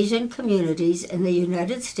against Asian communities in the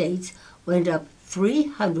United States went up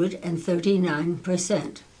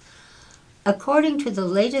 339%. According to the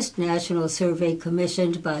latest national survey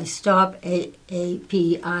commissioned by Stop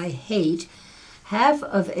AAPI Hate, half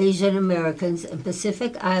of Asian Americans and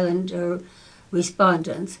Pacific Islander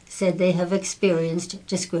respondents said they have experienced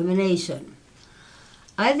discrimination.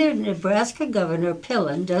 Either Nebraska Governor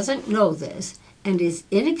Pillen doesn't know this and is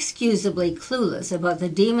inexcusably clueless about the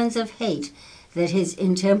demons of hate that his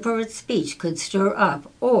intemperate speech could stir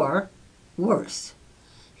up, or, worse,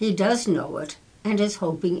 he does know it and is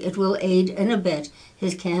hoping it will aid and abet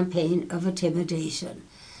his campaign of intimidation.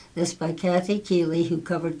 This by Kathy Keeley, who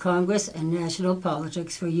covered Congress and national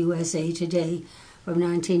politics for USA Today from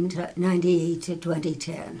 1998 to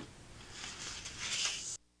 2010.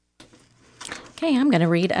 Okay, I'm going to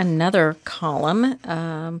read another column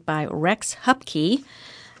by Rex Hupke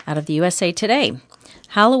out of the USA Today.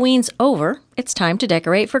 Halloween's over. It's time to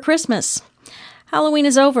decorate for Christmas. Halloween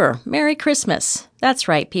is over. Merry Christmas. That's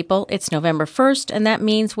right, people. It's November 1st, and that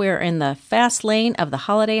means we're in the fast lane of the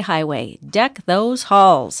holiday highway. Deck those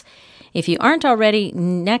halls. If you aren't already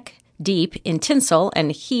neck deep in tinsel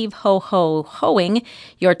and heave-ho-ho-hoing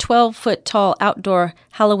your 12-foot-tall outdoor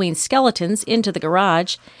Halloween skeletons into the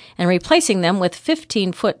garage and replacing them with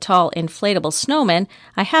 15-foot-tall inflatable snowmen,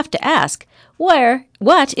 I have to ask,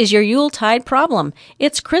 what is your Yuletide problem?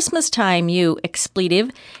 It's Christmas time, you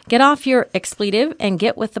expletive. Get off your expletive and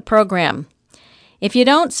get with the program. If you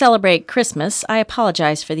don't celebrate Christmas, I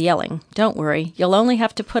apologize for the yelling. Don't worry, you'll only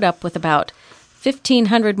have to put up with about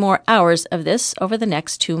 1,500 more hours of this over the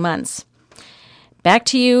next 2 months. Back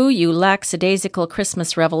to you, you lackadaisical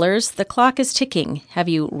Christmas revelers. The clock is ticking. Have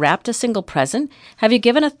you wrapped a single present? Have you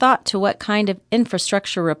given a thought to what kind of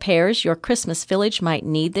infrastructure repairs your Christmas village might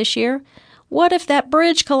need this year? What if that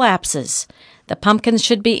bridge collapses? The pumpkins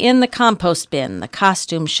should be in the compost bin, the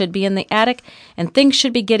costumes should be in the attic, and things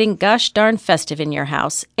should be getting gosh darn festive in your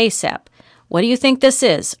house ASAP. What do you think this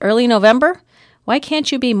is? Early November? Why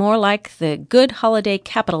can't you be more like the good holiday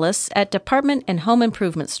capitalists at department and home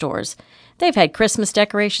improvement stores? They've had Christmas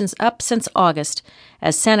decorations up since August,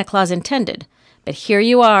 as Santa Claus intended. But here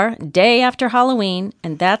you are, day after Halloween,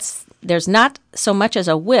 and there's not so much as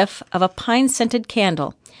a whiff of a pine-scented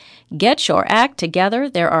candle. Get your act together.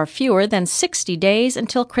 There are fewer than 60 days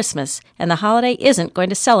until Christmas, and the holiday isn't going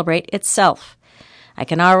to celebrate itself. I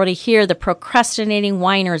can already hear the procrastinating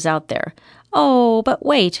whiners out there. Oh, but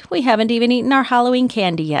wait, we haven't even eaten our Halloween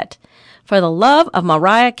candy yet. For the love of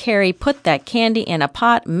Mariah Carey, put that candy in a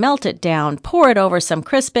pot, melt it down, pour it over some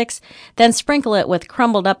Crispix, then sprinkle it with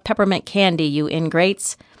crumbled up peppermint candy, you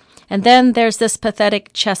ingrates. And then there's this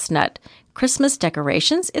pathetic chestnut. Christmas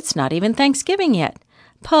decorations? It's not even Thanksgiving yet.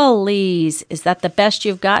 Please, is that the best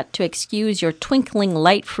you've got to excuse your twinkling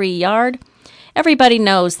light-free yard? Everybody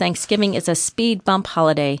knows Thanksgiving is a speed bump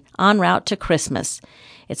holiday en route to Christmas.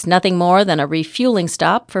 It's nothing more than a refueling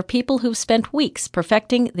stop for people who've spent weeks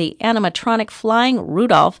perfecting the animatronic flying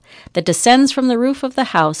Rudolph that descends from the roof of the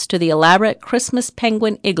house to the elaborate Christmas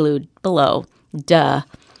penguin igloo below. Duh.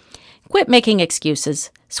 Quit making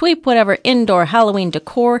excuses. Sweep whatever indoor Halloween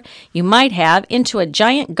decor you might have into a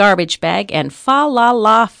giant garbage bag and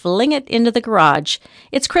fa-la-la fling it into the garage.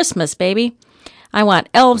 It's Christmas, baby. I want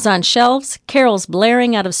elves on shelves, carols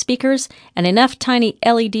blaring out of speakers, and enough tiny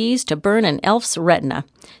LEDs to burn an elf's retina.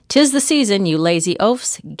 'Tis the season, you lazy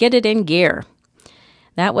oafs. Get it in gear.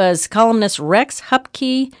 That was columnist Rex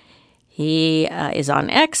Hupke. He is on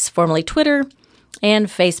X, formerly Twitter, and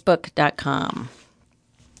Facebook.com.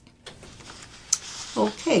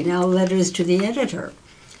 Okay, now letters to the editor.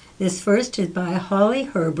 This first is by Holly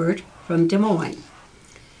Herbert from Des Moines.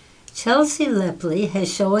 Chelsea Lepley has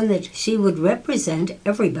shown that she would represent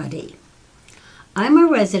everybody. I'm a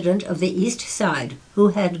resident of the East Side who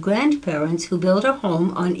had grandparents who built a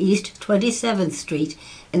home on East 27th Street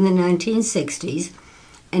in the 1960s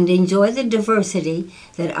and enjoy the diversity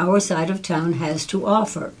that our side of town has to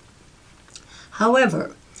offer.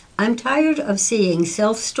 However, I'm tired of seeing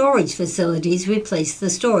self-storage facilities replace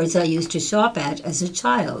the stores I used to shop at as a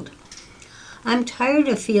child. I'm tired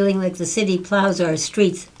of feeling like the city plows our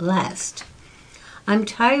streets last. I'm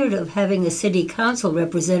tired of having a city council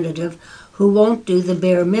representative who won't do the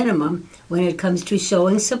bare minimum when it comes to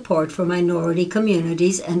showing support for minority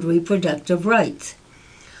communities and reproductive rights.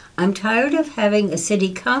 I'm tired of having a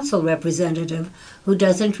city council representative who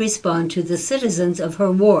doesn't respond to the citizens of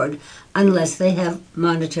her ward unless they have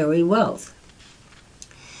monetary wealth.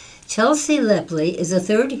 Chelsea Lepley is a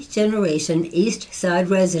third-generation East Side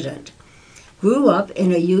resident, grew up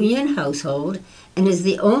in a union household, and is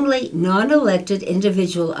the only non-elected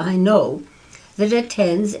individual I know that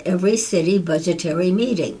attends every city budgetary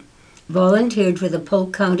meeting, volunteered for the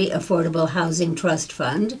Polk County Affordable Housing Trust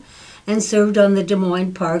Fund, and served on the Des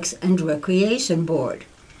Moines Parks and Recreation Board.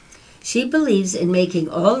 She believes in making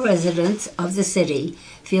all residents of the city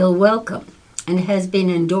feel welcome and has been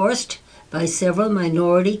endorsed by several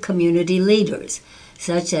minority community leaders,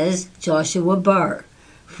 such as Joshua Barr,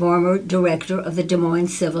 former director of the Des Moines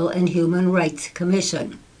Civil and Human Rights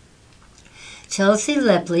Commission. Chelsea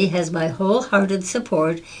Lepley has my wholehearted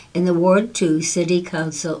support in the Ward 2 City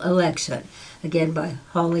Council election, again by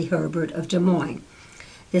Holly Herbert of Des Moines.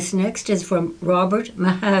 This next is from Robert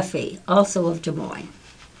Mahaffey, also of Des Moines.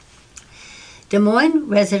 Des Moines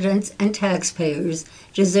residents and taxpayers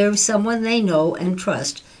deserve someone they know and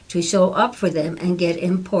trust to show up for them and get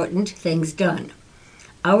important things done.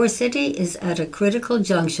 Our city is at a critical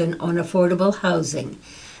junction on affordable housing,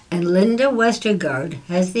 and Linda Westergaard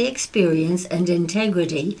has the experience and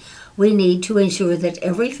integrity we need to ensure that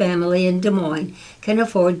every family in Des Moines can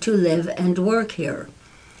afford to live and work here.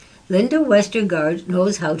 Linda Westergaard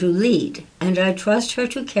knows how to lead, and I trust her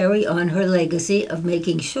to carry on her legacy of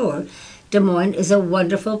making sure Des Moines is a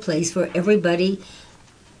wonderful place for everyone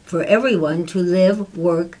to live,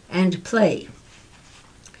 work, and play.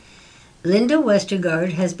 Linda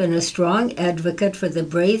Westergaard has been a strong advocate for the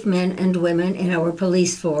brave men and women in our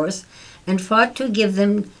police force and fought to give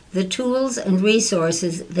them the tools and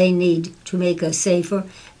resources they need to make us safer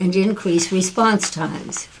and increase response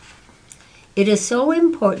times. It is so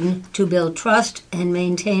important to build trust and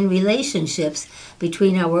maintain relationships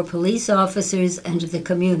between our police officers and the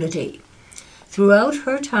community. Throughout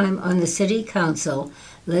her time on the City Council,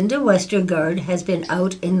 Linda Westergaard has been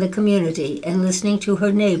out in the community and listening to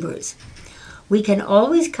her neighbors. We can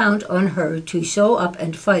always count on her to show up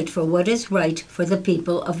and fight for what is right for the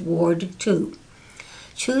people of Ward 2.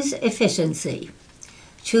 Choose efficiency.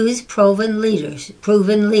 Choose proven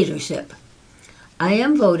leadership. I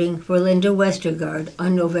am voting for Linda Westergaard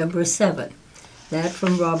on November 7th. That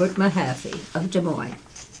from Robert Mahaffey of Des Moines.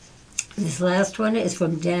 This last one is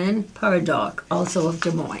from Dan Pardock, also of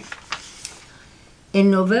Des Moines.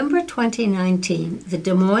 In November 2019, the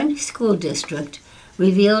Des Moines School District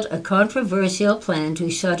revealed a controversial plan to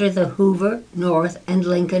shutter the Hoover, North, and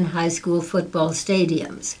Lincoln High School football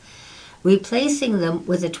stadiums, replacing them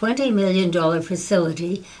with a $20 million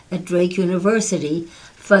facility at Drake University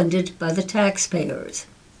funded by the taxpayers.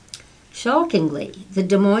 Shockingly, the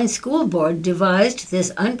Des Moines School Board devised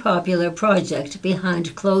this unpopular project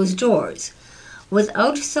behind closed doors,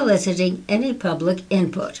 without soliciting any public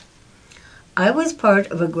input. I was part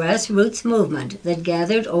of a grassroots movement that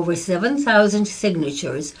gathered over 7,000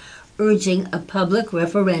 signatures urging a public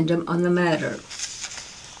referendum on the matter.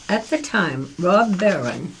 At the time, Rob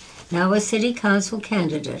Barron, now a city council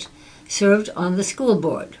candidate, served on the school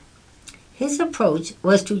board. His approach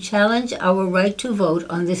was to challenge our right to vote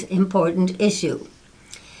on this important issue.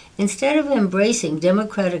 Instead of embracing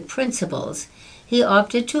democratic principles, he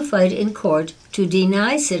opted to fight in court to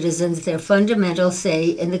deny citizens their fundamental say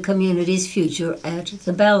in the community's future at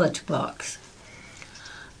the ballot box.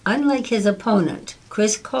 Unlike his opponent,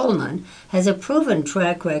 Chris Coleman has a proven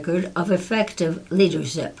track record of effective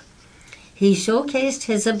leadership. He showcased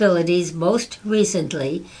his abilities most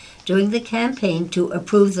recently during the campaign to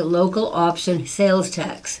approve the local option sales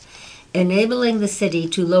tax, enabling the city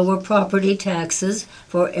to lower property taxes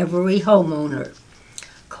for every homeowner.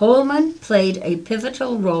 Coleman played a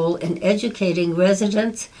pivotal role in educating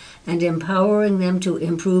residents and empowering them to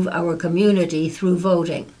improve our community through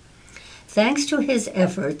voting. Thanks to his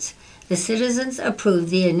efforts, the citizens approved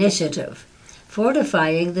the initiative,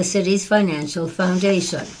 fortifying the city's financial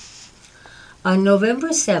foundation. On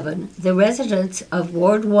November 7, the residents of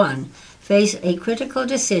Ward 1 face a critical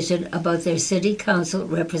decision about their city council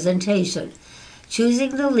representation,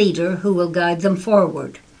 choosing the leader who will guide them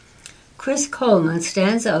forward. Chris Coleman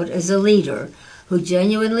stands out as a leader who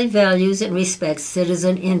genuinely values and respects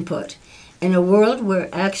citizen input. In a world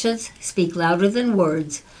where actions speak louder than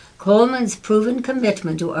words, Coleman's proven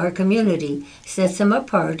commitment to our community sets him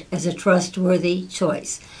apart as a trustworthy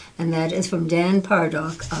choice. And that is from Dan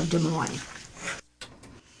Pardock of Des Moines.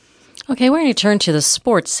 Okay, we're going to turn to the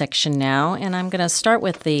sports section now, and I'm going to start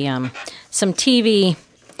with the some TV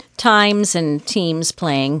times and teams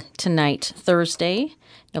playing tonight, Thursday,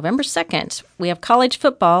 November 2nd. We have college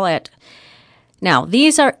football now,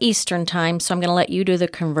 these are Eastern time, so I'm going to let you do the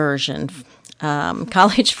conversion.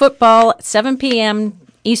 College football, 7 p.m.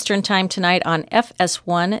 Eastern time tonight on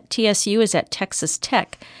FS1. TSU is at Texas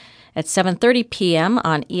Tech. At 7:30 p.m.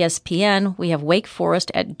 on ESPN, we have Wake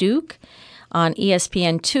Forest at Duke. On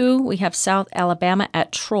ESPN2, we have South Alabama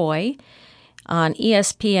at Troy. On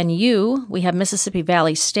ESPNU, we have Mississippi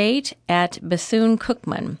Valley State at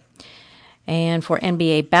Bethune-Cookman. And for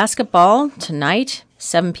NBA basketball, tonight,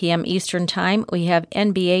 7 p.m. Eastern Time, we have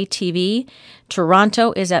NBA TV.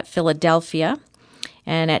 Toronto is at Philadelphia.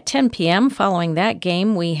 And at 10 p.m., following that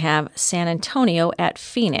game, we have San Antonio at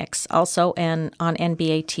Phoenix, also on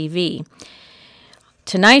NBA TV.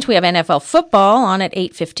 Tonight, we have NFL football on at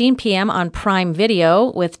 8:15 p.m. on Prime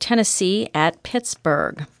Video with Tennessee at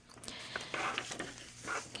Pittsburgh.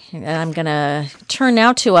 And I'm going to turn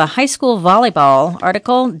now to a high school volleyball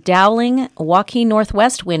article. Dowling, Waukee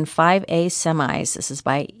Northwest win 5A semis. This is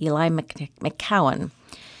by Eli McCowan.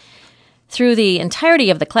 Through the entirety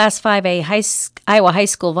of the Class 5A Iowa high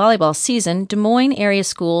school volleyball season, Des Moines area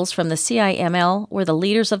schools from the CIML were the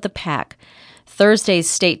leaders of the pack. Thursday's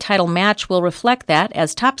state title match will reflect that,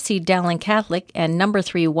 as top seed Dowling Catholic and number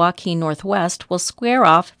 3 Waukee Northwest will square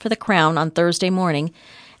off for the crown on Thursday morning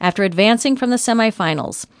after advancing from the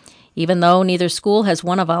semifinals. Even though neither school has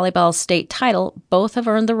won a volleyball state title, both have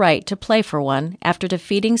earned the right to play for one after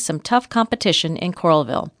defeating some tough competition in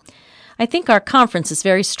Coralville. "I think our conference is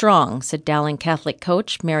very strong," said Dowling Catholic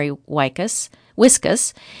coach Mary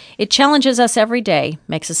Wiskus. "It challenges us every day,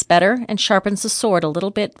 makes us better, and sharpens the sword a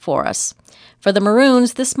little bit for us." For the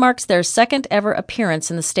Maroons, this marks their second ever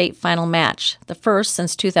appearance in the state final match, the first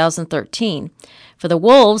since 2013. For the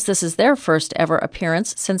Wolves, this is their first ever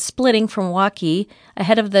appearance since splitting from Waukee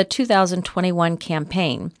ahead of the 2021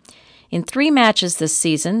 campaign. In 3 matches this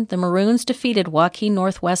season, the Maroons defeated Waukee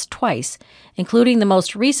Northwest twice, including the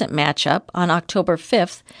most recent matchup on October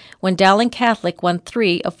 5th when Dowling Catholic won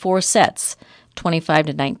 3 of 4 sets,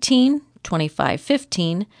 25-19,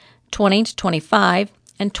 25-15, 20-25,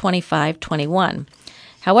 and 25-21.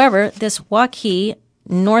 However, this Waukee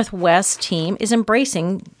Northwest team is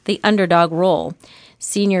embracing the underdog role.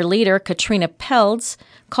 Senior leader Katrina Pelds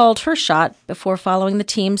called her shot before following the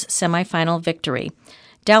team's semifinal victory.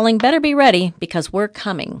 "Dowling better be ready because we're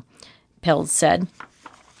coming," Pelds said.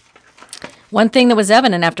 One thing that was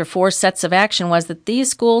evident after 4 sets of action was that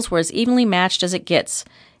these schools were as evenly matched as it gets.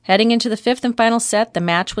 Heading into the 5th and final set, the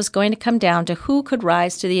match was going to come down to who could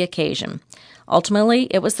rise to the occasion. Ultimately,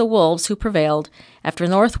 it was the Wolves who prevailed after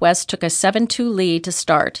Northwest took a 7-2 lead to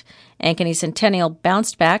start. Ankeny Centennial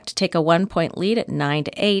bounced back to take a 1-point lead at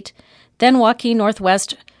 9-8. Then Waukee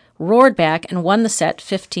Northwest roared back and won the set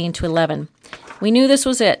 15-11. "We knew this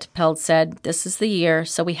was it," Peld said. "This is the year,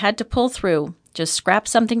 so we had to pull through. Just scrap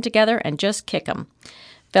something together and just kick 'em."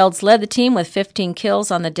 Felds led the team with 15 kills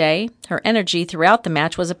on the day. Her energy throughout the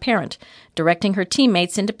match was apparent, directing her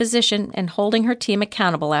teammates into position and holding her team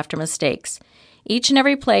accountable after mistakes. Each and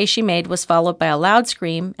every play she made was followed by a loud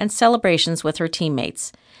scream and celebrations with her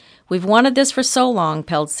teammates. "We've wanted this for so long,"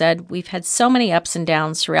 Peld said. "We've had so many ups and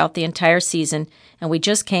downs throughout the entire season, and we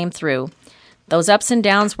just came through." Those ups and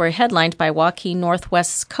downs were headlined by Waukee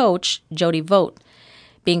Northwest's coach, Jody Vogt.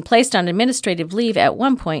 Being placed on administrative leave at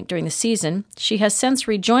one point during the season, she has since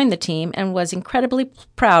rejoined the team and was incredibly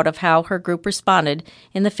proud of how her group responded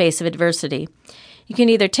in the face of adversity. "You can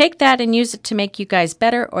either take that and use it to make you guys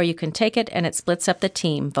better, or you can take it and it splits up the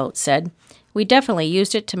team," Vogt said. "We definitely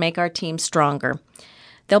used it to make our team stronger."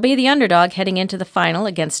 They'll be the underdog heading into the final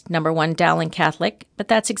against number 1 Dowling Catholic, but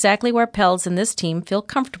that's exactly where Pelds and this team feel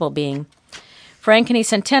comfortable being. For Ankeny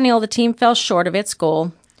Centennial, the team fell short of its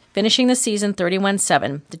goal, finishing the season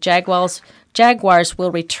 31-7. The Jaguars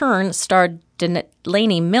will return star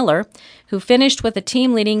Delaney Miller, who finished with the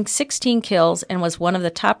team leading 16 kills and was one of the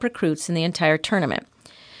top recruits in the entire tournament.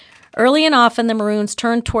 Early and often, the Maroons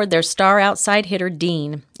turned toward their star outside hitter,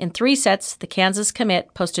 Dean. In 3 sets, the Kansas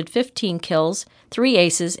commit posted 15 kills, 3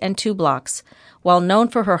 aces, and 2 blocks. While known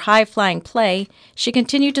for her high-flying play, she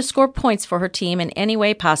continued to score points for her team in any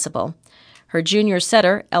way possible. Her junior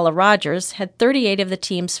setter, Ella Rogers, had 38 of the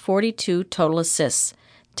team's 42 total assists.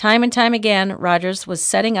 Time and time again, Rogers was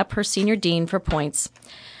setting up her senior Dean for points.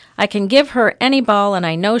 "I can give her any ball, and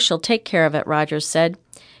I know she'll take care of it," Rogers said.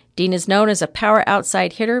 Dean is known as a power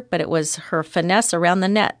outside hitter, but it was her finesse around the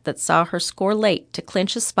net that saw her score late to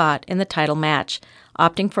clinch a spot in the title match,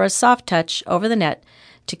 opting for a soft touch over the net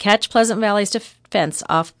to catch Pleasant Valley's defense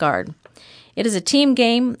off guard. "It is a team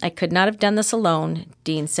game. I could not have done this alone,"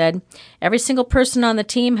 Dean said. "Every single person on the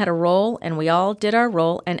team had a role, and we all did our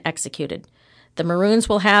role and executed." The Maroons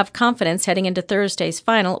will have confidence heading into Thursday's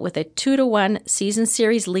final with a 2-1 season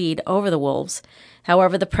series lead over the Wolves.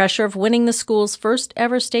 However, the pressure of winning the school's first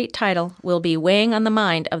ever state title will be weighing on the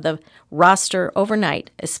mind of the roster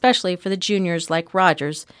overnight, especially for the juniors like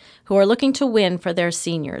Rogers, who are looking to win for their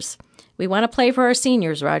seniors. "We want to play for our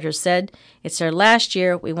seniors," Rogers said. "It's their last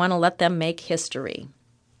year. We want to let them make history."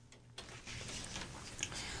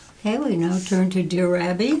 Okay, we now turn to Dear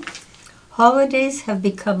Abby. Holidays have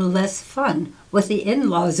become less fun with the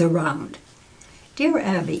in-laws around. Dear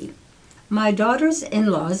Abby, my daughter's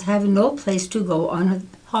in-laws have no place to go on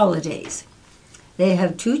holidays. They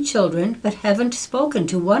have 2 children but haven't spoken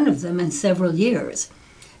to one of them in several years,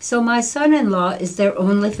 so my son-in-law is their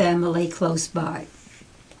only family close by.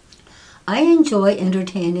 I enjoy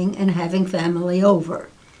entertaining and having family over,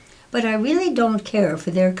 but I really don't care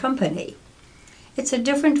for their company. It's a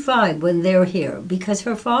different vibe when they're here because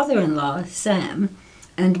her father-in-law, Sam,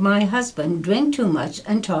 and my husband drink too much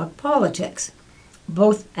and talk politics,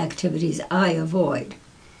 both activities I avoid.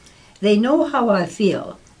 They know how I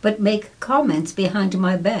feel, but make comments behind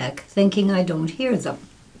my back, thinking I don't hear them.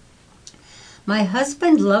 My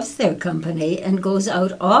husband loves their company and goes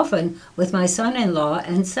out often with my son-in-law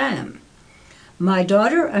and Sam. My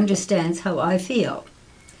daughter understands how I feel.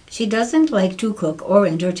 She doesn't like to cook or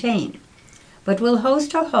entertain, but will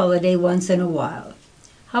host a holiday once in a while.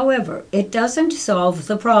 However, it doesn't solve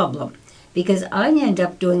the problem, because I end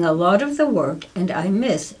up doing a lot of the work and I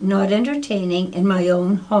miss not entertaining in my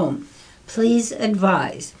own home. Please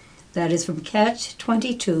advise. That is from Catch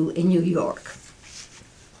 22 in New York.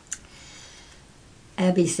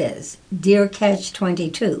 Abby says, Dear Catch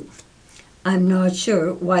 22, I'm not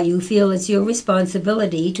sure why you feel it's your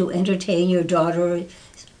responsibility to entertain your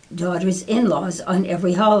daughter's in-laws on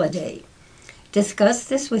every holiday. Discuss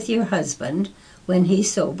this with your husband when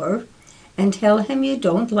he's sober, and tell him you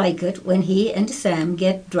don't like it when he and Sam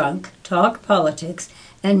get drunk, talk politics,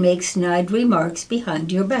 and make snide remarks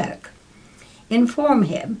behind your back. Inform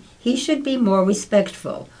him he should be more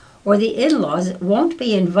respectful, or the in-laws won't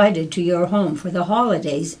be invited to your home for the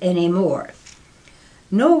holidays anymore.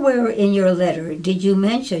 Nowhere in your letter did you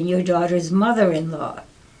mention your daughter's mother-in-law.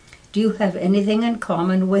 Do you have anything in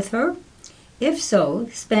common with her? If so,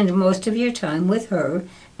 spend most of your time with her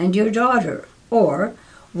and your daughter, or,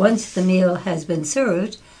 once the meal has been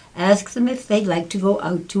served, ask them if they'd like to go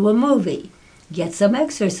out to a movie, get some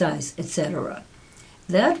exercise, etc.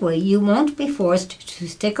 That way you won't be forced to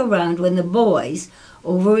stick around when the boys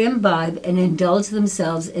over-imbibe and indulge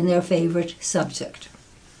themselves in their favorite subject.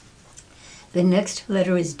 The next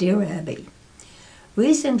letter is Dear Abby.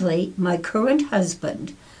 Recently, my current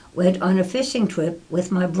husband went on a fishing trip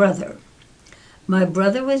with my brother. My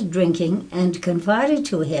brother was drinking and confided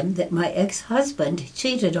to him that my ex-husband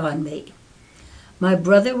cheated on me. My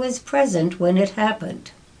brother was present when it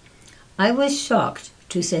happened. I was shocked,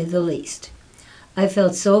 to say the least. I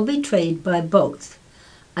felt so betrayed by both.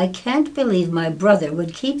 I can't believe my brother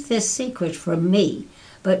would keep this secret from me,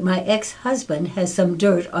 but my ex-husband has some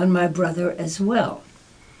dirt on my brother as well.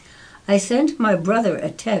 I sent my brother a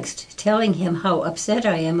text telling him how upset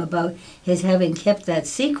I am about his having kept that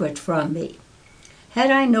secret from me.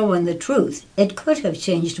 Had I known the truth, it could have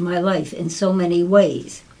changed my life in so many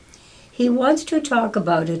ways. He wants to talk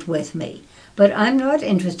about it with me, but I'm not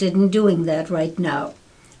interested in doing that right now.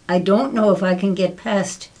 I don't know if I can get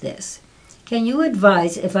past this. Can you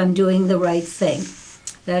advise if I'm doing the right thing?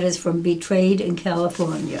 That is from Betrayed in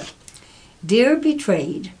California. Dear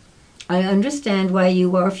Betrayed, I understand why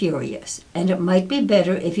you are furious, and it might be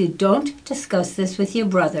better if you don't discuss this with your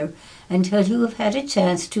brother until you have had a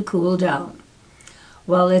chance to cool down.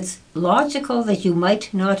 While it's logical that you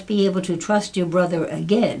might not be able to trust your brother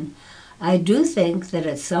again, I do think that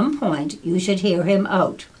at some point you should hear him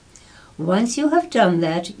out. Once you have done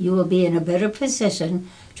that, you will be in a better position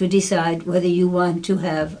to decide whether you want to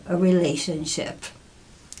have a relationship.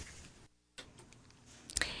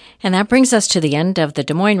 And that brings us to the end of the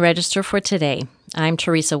Des Moines Register for today. I'm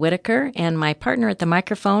Teresa Whitaker, and my partner at the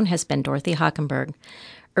microphone has been Dorothy Hockenberg.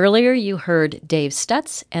 Earlier, you heard Dave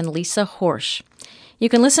Stutz and Lisa Horsch. You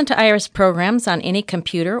can listen to Iris programs on any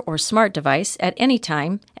computer or smart device at any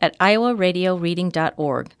time at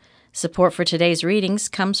iowaradioreading.org. Support for today's readings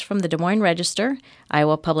comes from the Des Moines Register,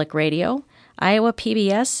 Iowa Public Radio, Iowa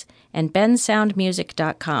PBS, and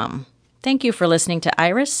bensoundmusic.com. Thank you for listening to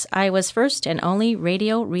Iris, Iowa's first and only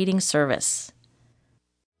radio reading service.